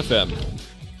Trek.fm.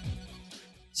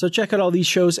 So check out all these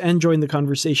shows and join the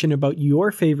conversation about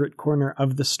your favorite corner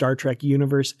of the Star Trek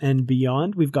universe and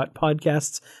beyond. We've got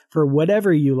podcasts for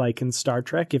whatever you like in Star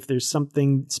Trek. If there's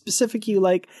something specific you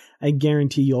like, I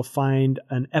guarantee you'll find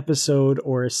an episode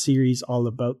or a series all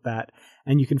about that.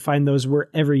 And you can find those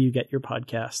wherever you get your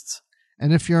podcasts.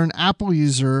 And if you're an Apple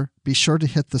user, be sure to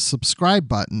hit the subscribe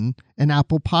button in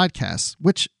Apple Podcasts,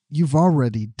 which you've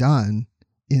already done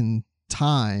in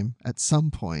time at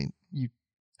some point. You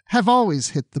have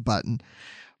always hit the button.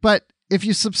 But if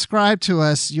you subscribe to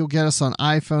us, you'll get us on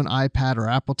iPhone, iPad, or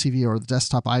Apple TV, or the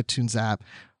desktop iTunes app.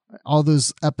 All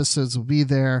those episodes will be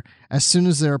there as soon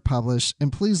as they're published.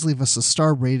 And please leave us a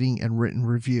star rating and written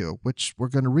review, which we're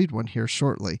going to read one here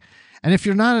shortly. And if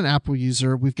you're not an Apple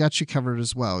user, we've got you covered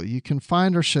as well. You can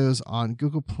find our shows on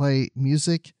Google Play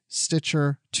Music,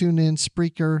 Stitcher, TuneIn,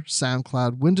 Spreaker,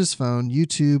 SoundCloud, Windows Phone,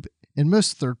 YouTube, and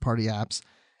most third-party apps.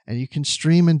 And you can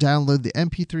stream and download the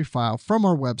MP3 file from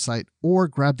our website or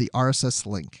grab the RSS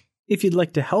link. If you'd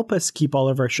like to help us keep all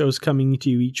of our shows coming to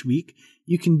you each week,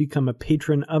 you can become a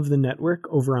patron of the network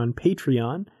over on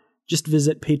Patreon. Just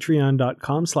visit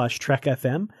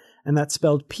patreon.com/TrekFM, and that's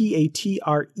spelled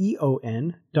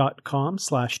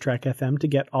patreon.com/TrekFM to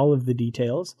get all of the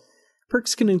details.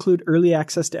 Perks can include early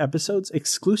access to episodes,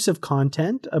 exclusive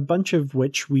content, a bunch of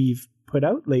which we've put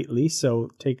out lately, so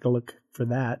take a look for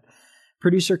that.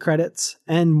 Producer credits,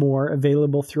 and more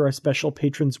available through our special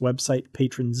patrons website,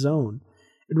 Patron Zone.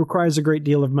 It requires a great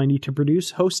deal of money to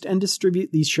produce, host, and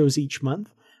distribute these shows each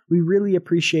month. We really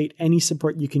appreciate any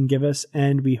support you can give us,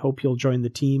 and we hope you'll join the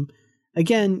team.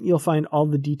 Again, you'll find all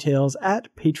the details at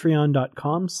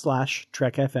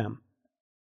patreon.com/TrekFM.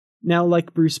 Now,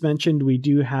 like Bruce mentioned, we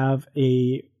do have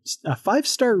a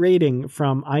 5-star rating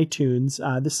from iTunes.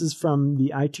 This is from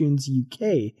the iTunes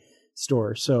UK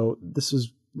store, so this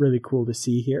was really cool to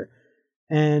see here.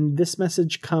 And this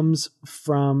message comes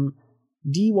from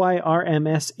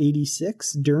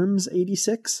DYRMS86,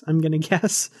 Derms86, I'm going to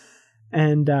guess.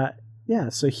 And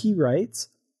so he writes,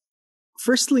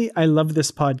 "Firstly, I love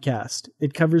this podcast.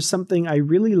 It covers something I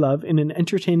really love in an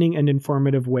entertaining and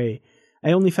informative way.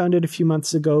 I only found it a few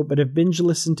months ago, but have binge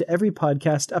listened to every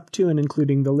podcast up to and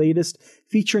including the latest,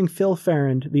 featuring Phil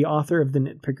Farrand, the author of the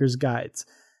Nitpicker's Guides."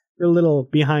 We're a little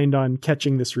behind on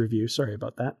catching this review, sorry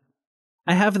about that.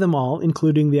 I have them all,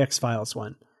 including the X-Files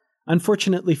one.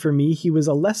 Unfortunately for me, he was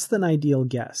a less than ideal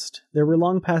guest. There were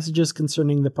long passages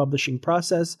concerning the publishing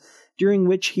process, during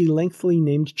which he lengthily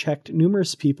name-checked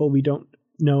numerous people we don't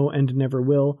know and never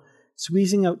will,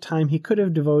 squeezing out time he could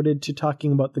have devoted to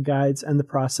talking about the guides and the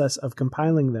process of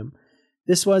compiling them.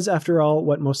 This was, after all,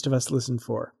 what most of us listened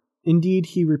for. Indeed,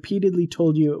 he repeatedly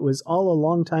told you it was all a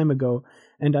long time ago,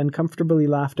 and uncomfortably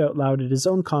laughed out loud at his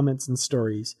own comments and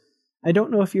stories. I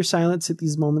don't know if your silence at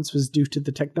these moments was due to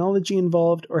the technology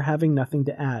involved or having nothing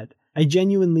to add. I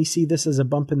genuinely see this as a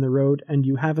bump in the road, and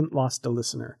you haven't lost a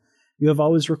listener. You have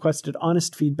always requested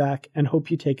honest feedback, and hope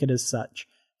you take it as such.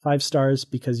 5 stars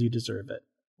because you deserve it.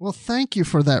 Well, thank you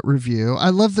for that review. I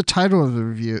love the title of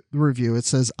the review. It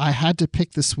says, "I had to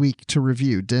pick this week to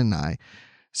review, didn't I?"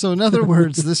 So in other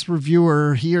words, this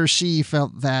reviewer, he or she,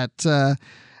 felt that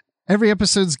every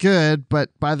episode's good,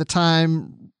 but by the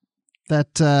time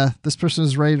that this person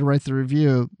is ready to write the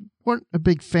review, weren't a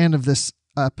big fan of this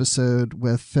episode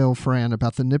with Phil Farrand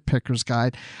about the Nitpicker's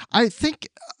Guide. I think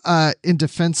in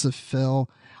defense of Phil,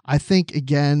 I think,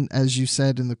 again, as you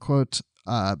said in the quote,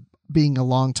 being a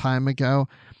long time ago,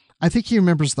 I think he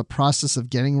remembers the process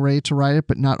of getting ready to write it,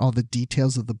 but not all the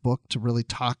details of the book to really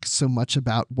talk so much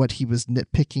about what he was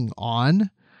nitpicking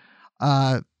on.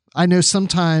 I know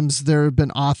sometimes there have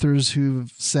been authors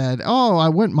who've said, "Oh, I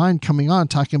wouldn't mind coming on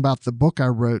talking about the book I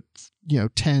wrote,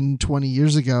 10, 20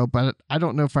 years ago, but I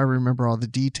don't know if I remember all the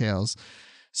details."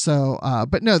 So,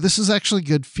 but no, this is actually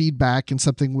good feedback and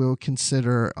something we'll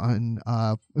consider on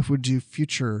if we do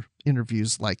future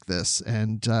interviews like this.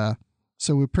 And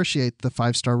so we appreciate the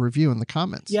 5-star review in the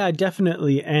comments. Yeah,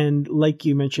 definitely. And like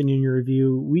you mentioned in your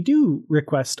review, we do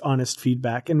request honest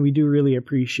feedback, and we do really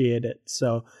appreciate it.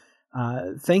 So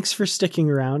thanks for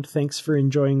sticking around. Thanks for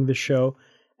enjoying the show.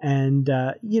 And,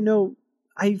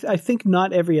 I think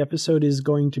not every episode is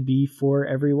going to be for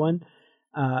everyone.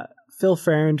 Phil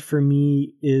Farrand, for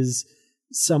me, is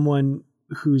someone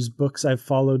whose books I've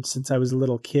followed since I was a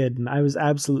little kid, and I was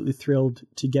absolutely thrilled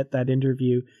to get that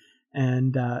interview.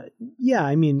 And yeah,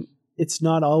 I mean, it's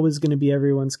not always going to be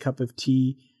everyone's cup of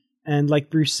tea. And like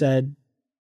Bruce said,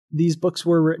 these books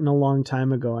were written a long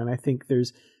time ago, and I think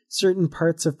there's certain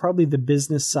parts of probably the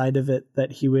business side of it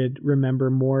that he would remember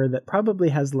more that probably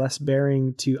has less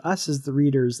bearing to us as the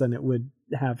readers than it would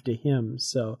have to him.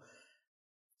 So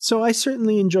I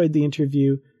certainly enjoyed the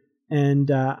interview,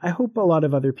 and I hope a lot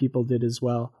of other people did as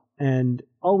well. And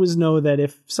always know that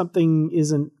if something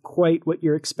isn't quite what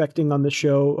you're expecting on the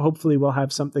show, hopefully we'll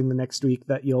have something the next week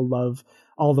that you'll love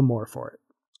all the more for it.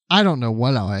 I don't know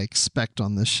what I expect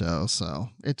on this show, so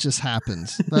it just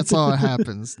happens. That's all that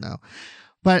happens now.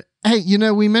 But hey,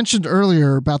 we mentioned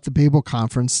earlier about the Babel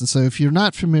Conference, and so if you're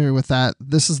not familiar with that,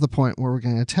 this is the point where we're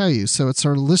going to tell you. So it's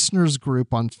our listeners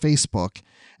group on Facebook,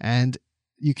 and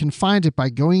you can find it by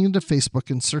going into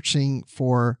Facebook and searching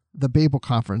for the Babel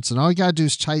Conference. And all you got to do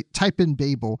is type in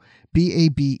Babel,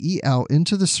 Babel,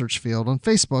 into the search field on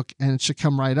Facebook, and it should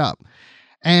come right up.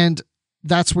 And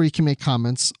that's where you can make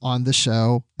comments on the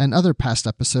show and other past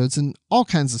episodes and all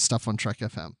kinds of stuff on Trek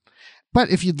FM. But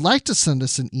if you'd like to send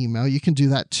us an email, you can do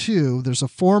that too. There's a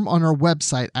form on our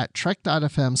website at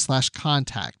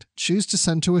trek.fm/contact. Choose to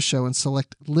send to a show and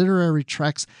select Literary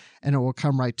Treks, and it will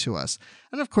come right to us.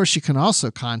 And of course, you can also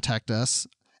contact us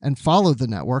and follow the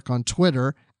network on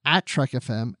Twitter at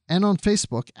TrekFM and on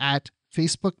Facebook at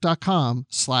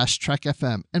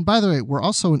facebook.com/TrekFM. And by the way, we're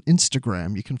also on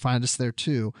Instagram. You can find us there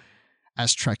too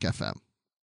as Trek FM.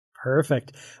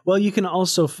 Perfect. Well, you can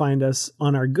also find us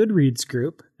on our Goodreads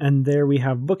group, and there we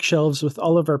have bookshelves with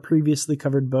all of our previously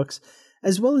covered books,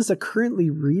 as well as a currently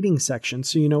reading section,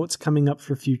 so you know what's coming up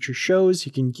for future shows.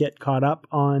 You can get caught up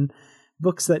on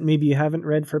books that maybe you haven't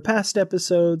read for past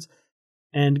episodes,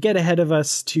 and get ahead of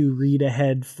us to read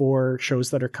ahead for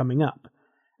shows that are coming up.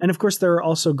 And of course, there are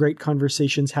also great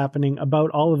conversations happening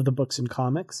about all of the books and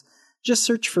comics. Just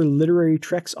search for Literary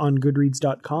Treks on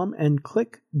Goodreads.com and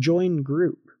click Join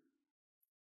Group.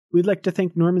 We'd like to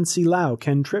thank Norman C. Lau,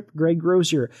 Ken Tripp, Greg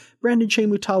Rosier, Brandon Shea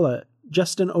Mutala,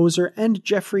 Justin Ozer, and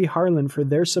Jeffrey Harlan for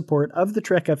their support of the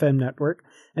Trek FM network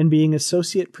and being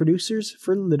associate producers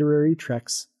for Literary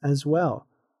Treks as well.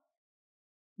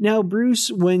 Now, Bruce,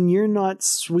 when you're not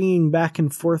swinging back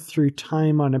and forth through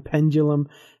time on a pendulum,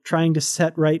 trying to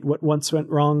set right what once went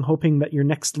wrong, hoping that your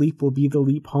next leap will be the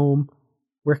leap home,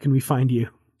 where can we find you?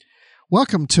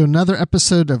 Welcome to another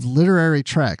episode of Literary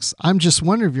Treks. I'm just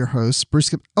one of your hosts, Bruce.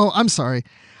 Oh, I'm sorry.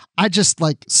 I just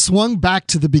swung back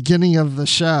to the beginning of the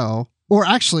show, or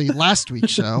actually last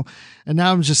week's show, and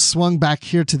now I'm just swung back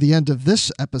here to the end of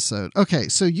this episode. Okay,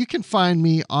 so you can find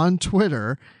me on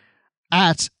Twitter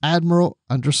at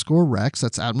Admiral_Rex.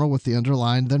 That's Admiral with the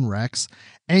underline, then Rex.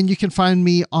 And you can find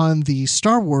me on the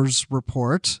Star Wars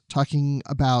Report, talking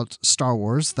about Star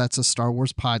Wars. That's a Star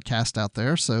Wars podcast out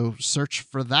there, so search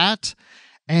for that.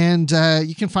 And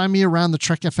you can find me around the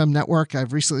Trek FM network.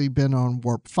 I've recently been on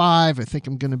Warp 5. I think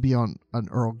I'm going to be on an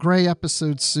Earl Grey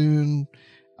episode soon.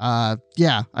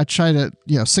 Yeah, I try to,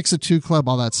 6 of 2 Club,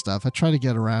 all that stuff. I try to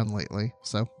get around lately,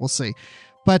 so we'll see.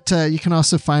 But you can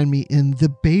also find me in the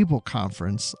Babel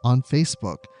Conference on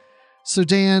Facebook. So,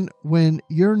 Dan, when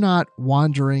you're not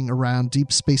wandering around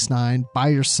Deep Space Nine by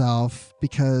yourself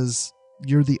because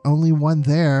you're the only one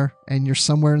there and you're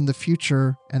somewhere in the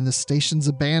future and the station's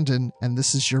abandoned and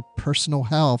this is your personal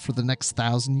hell for the next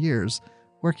 1,000 years,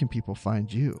 where can people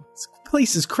find you? This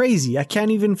place is crazy. I can't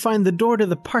even find the door to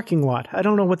the parking lot. I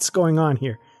don't know what's going on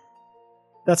here.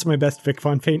 That's my best Vic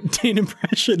Fontaine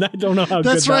impression. I don't know how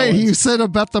That's good right. that was. You said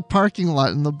about the parking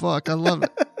lot in the book. I love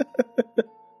it.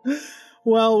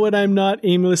 Well, when I'm not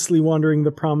aimlessly wandering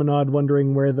the promenade,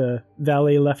 wondering where the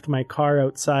valet left my car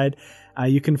outside,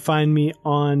 you can find me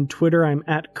on Twitter. I'm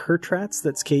at Kertrats.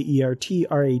 That's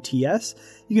KERTRATS.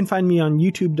 You can find me on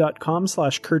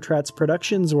youtube.com/Kertrats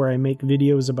Productions, where I make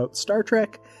videos about Star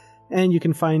Trek. And you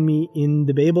can find me in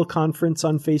the Babel Conference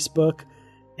on Facebook,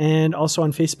 and also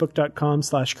on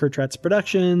facebook.com/Kertrats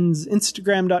Productions,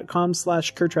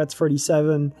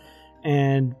 instagram.com/Kertrats47,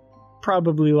 and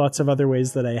probably lots of other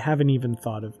ways that I haven't even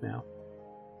thought of now.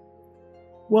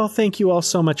 Well, thank you all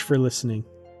so much for listening.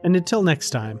 And until next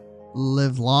time,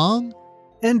 live long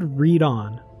and read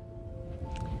on.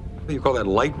 What do you call that,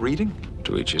 light reading?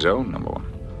 To each his own, number one.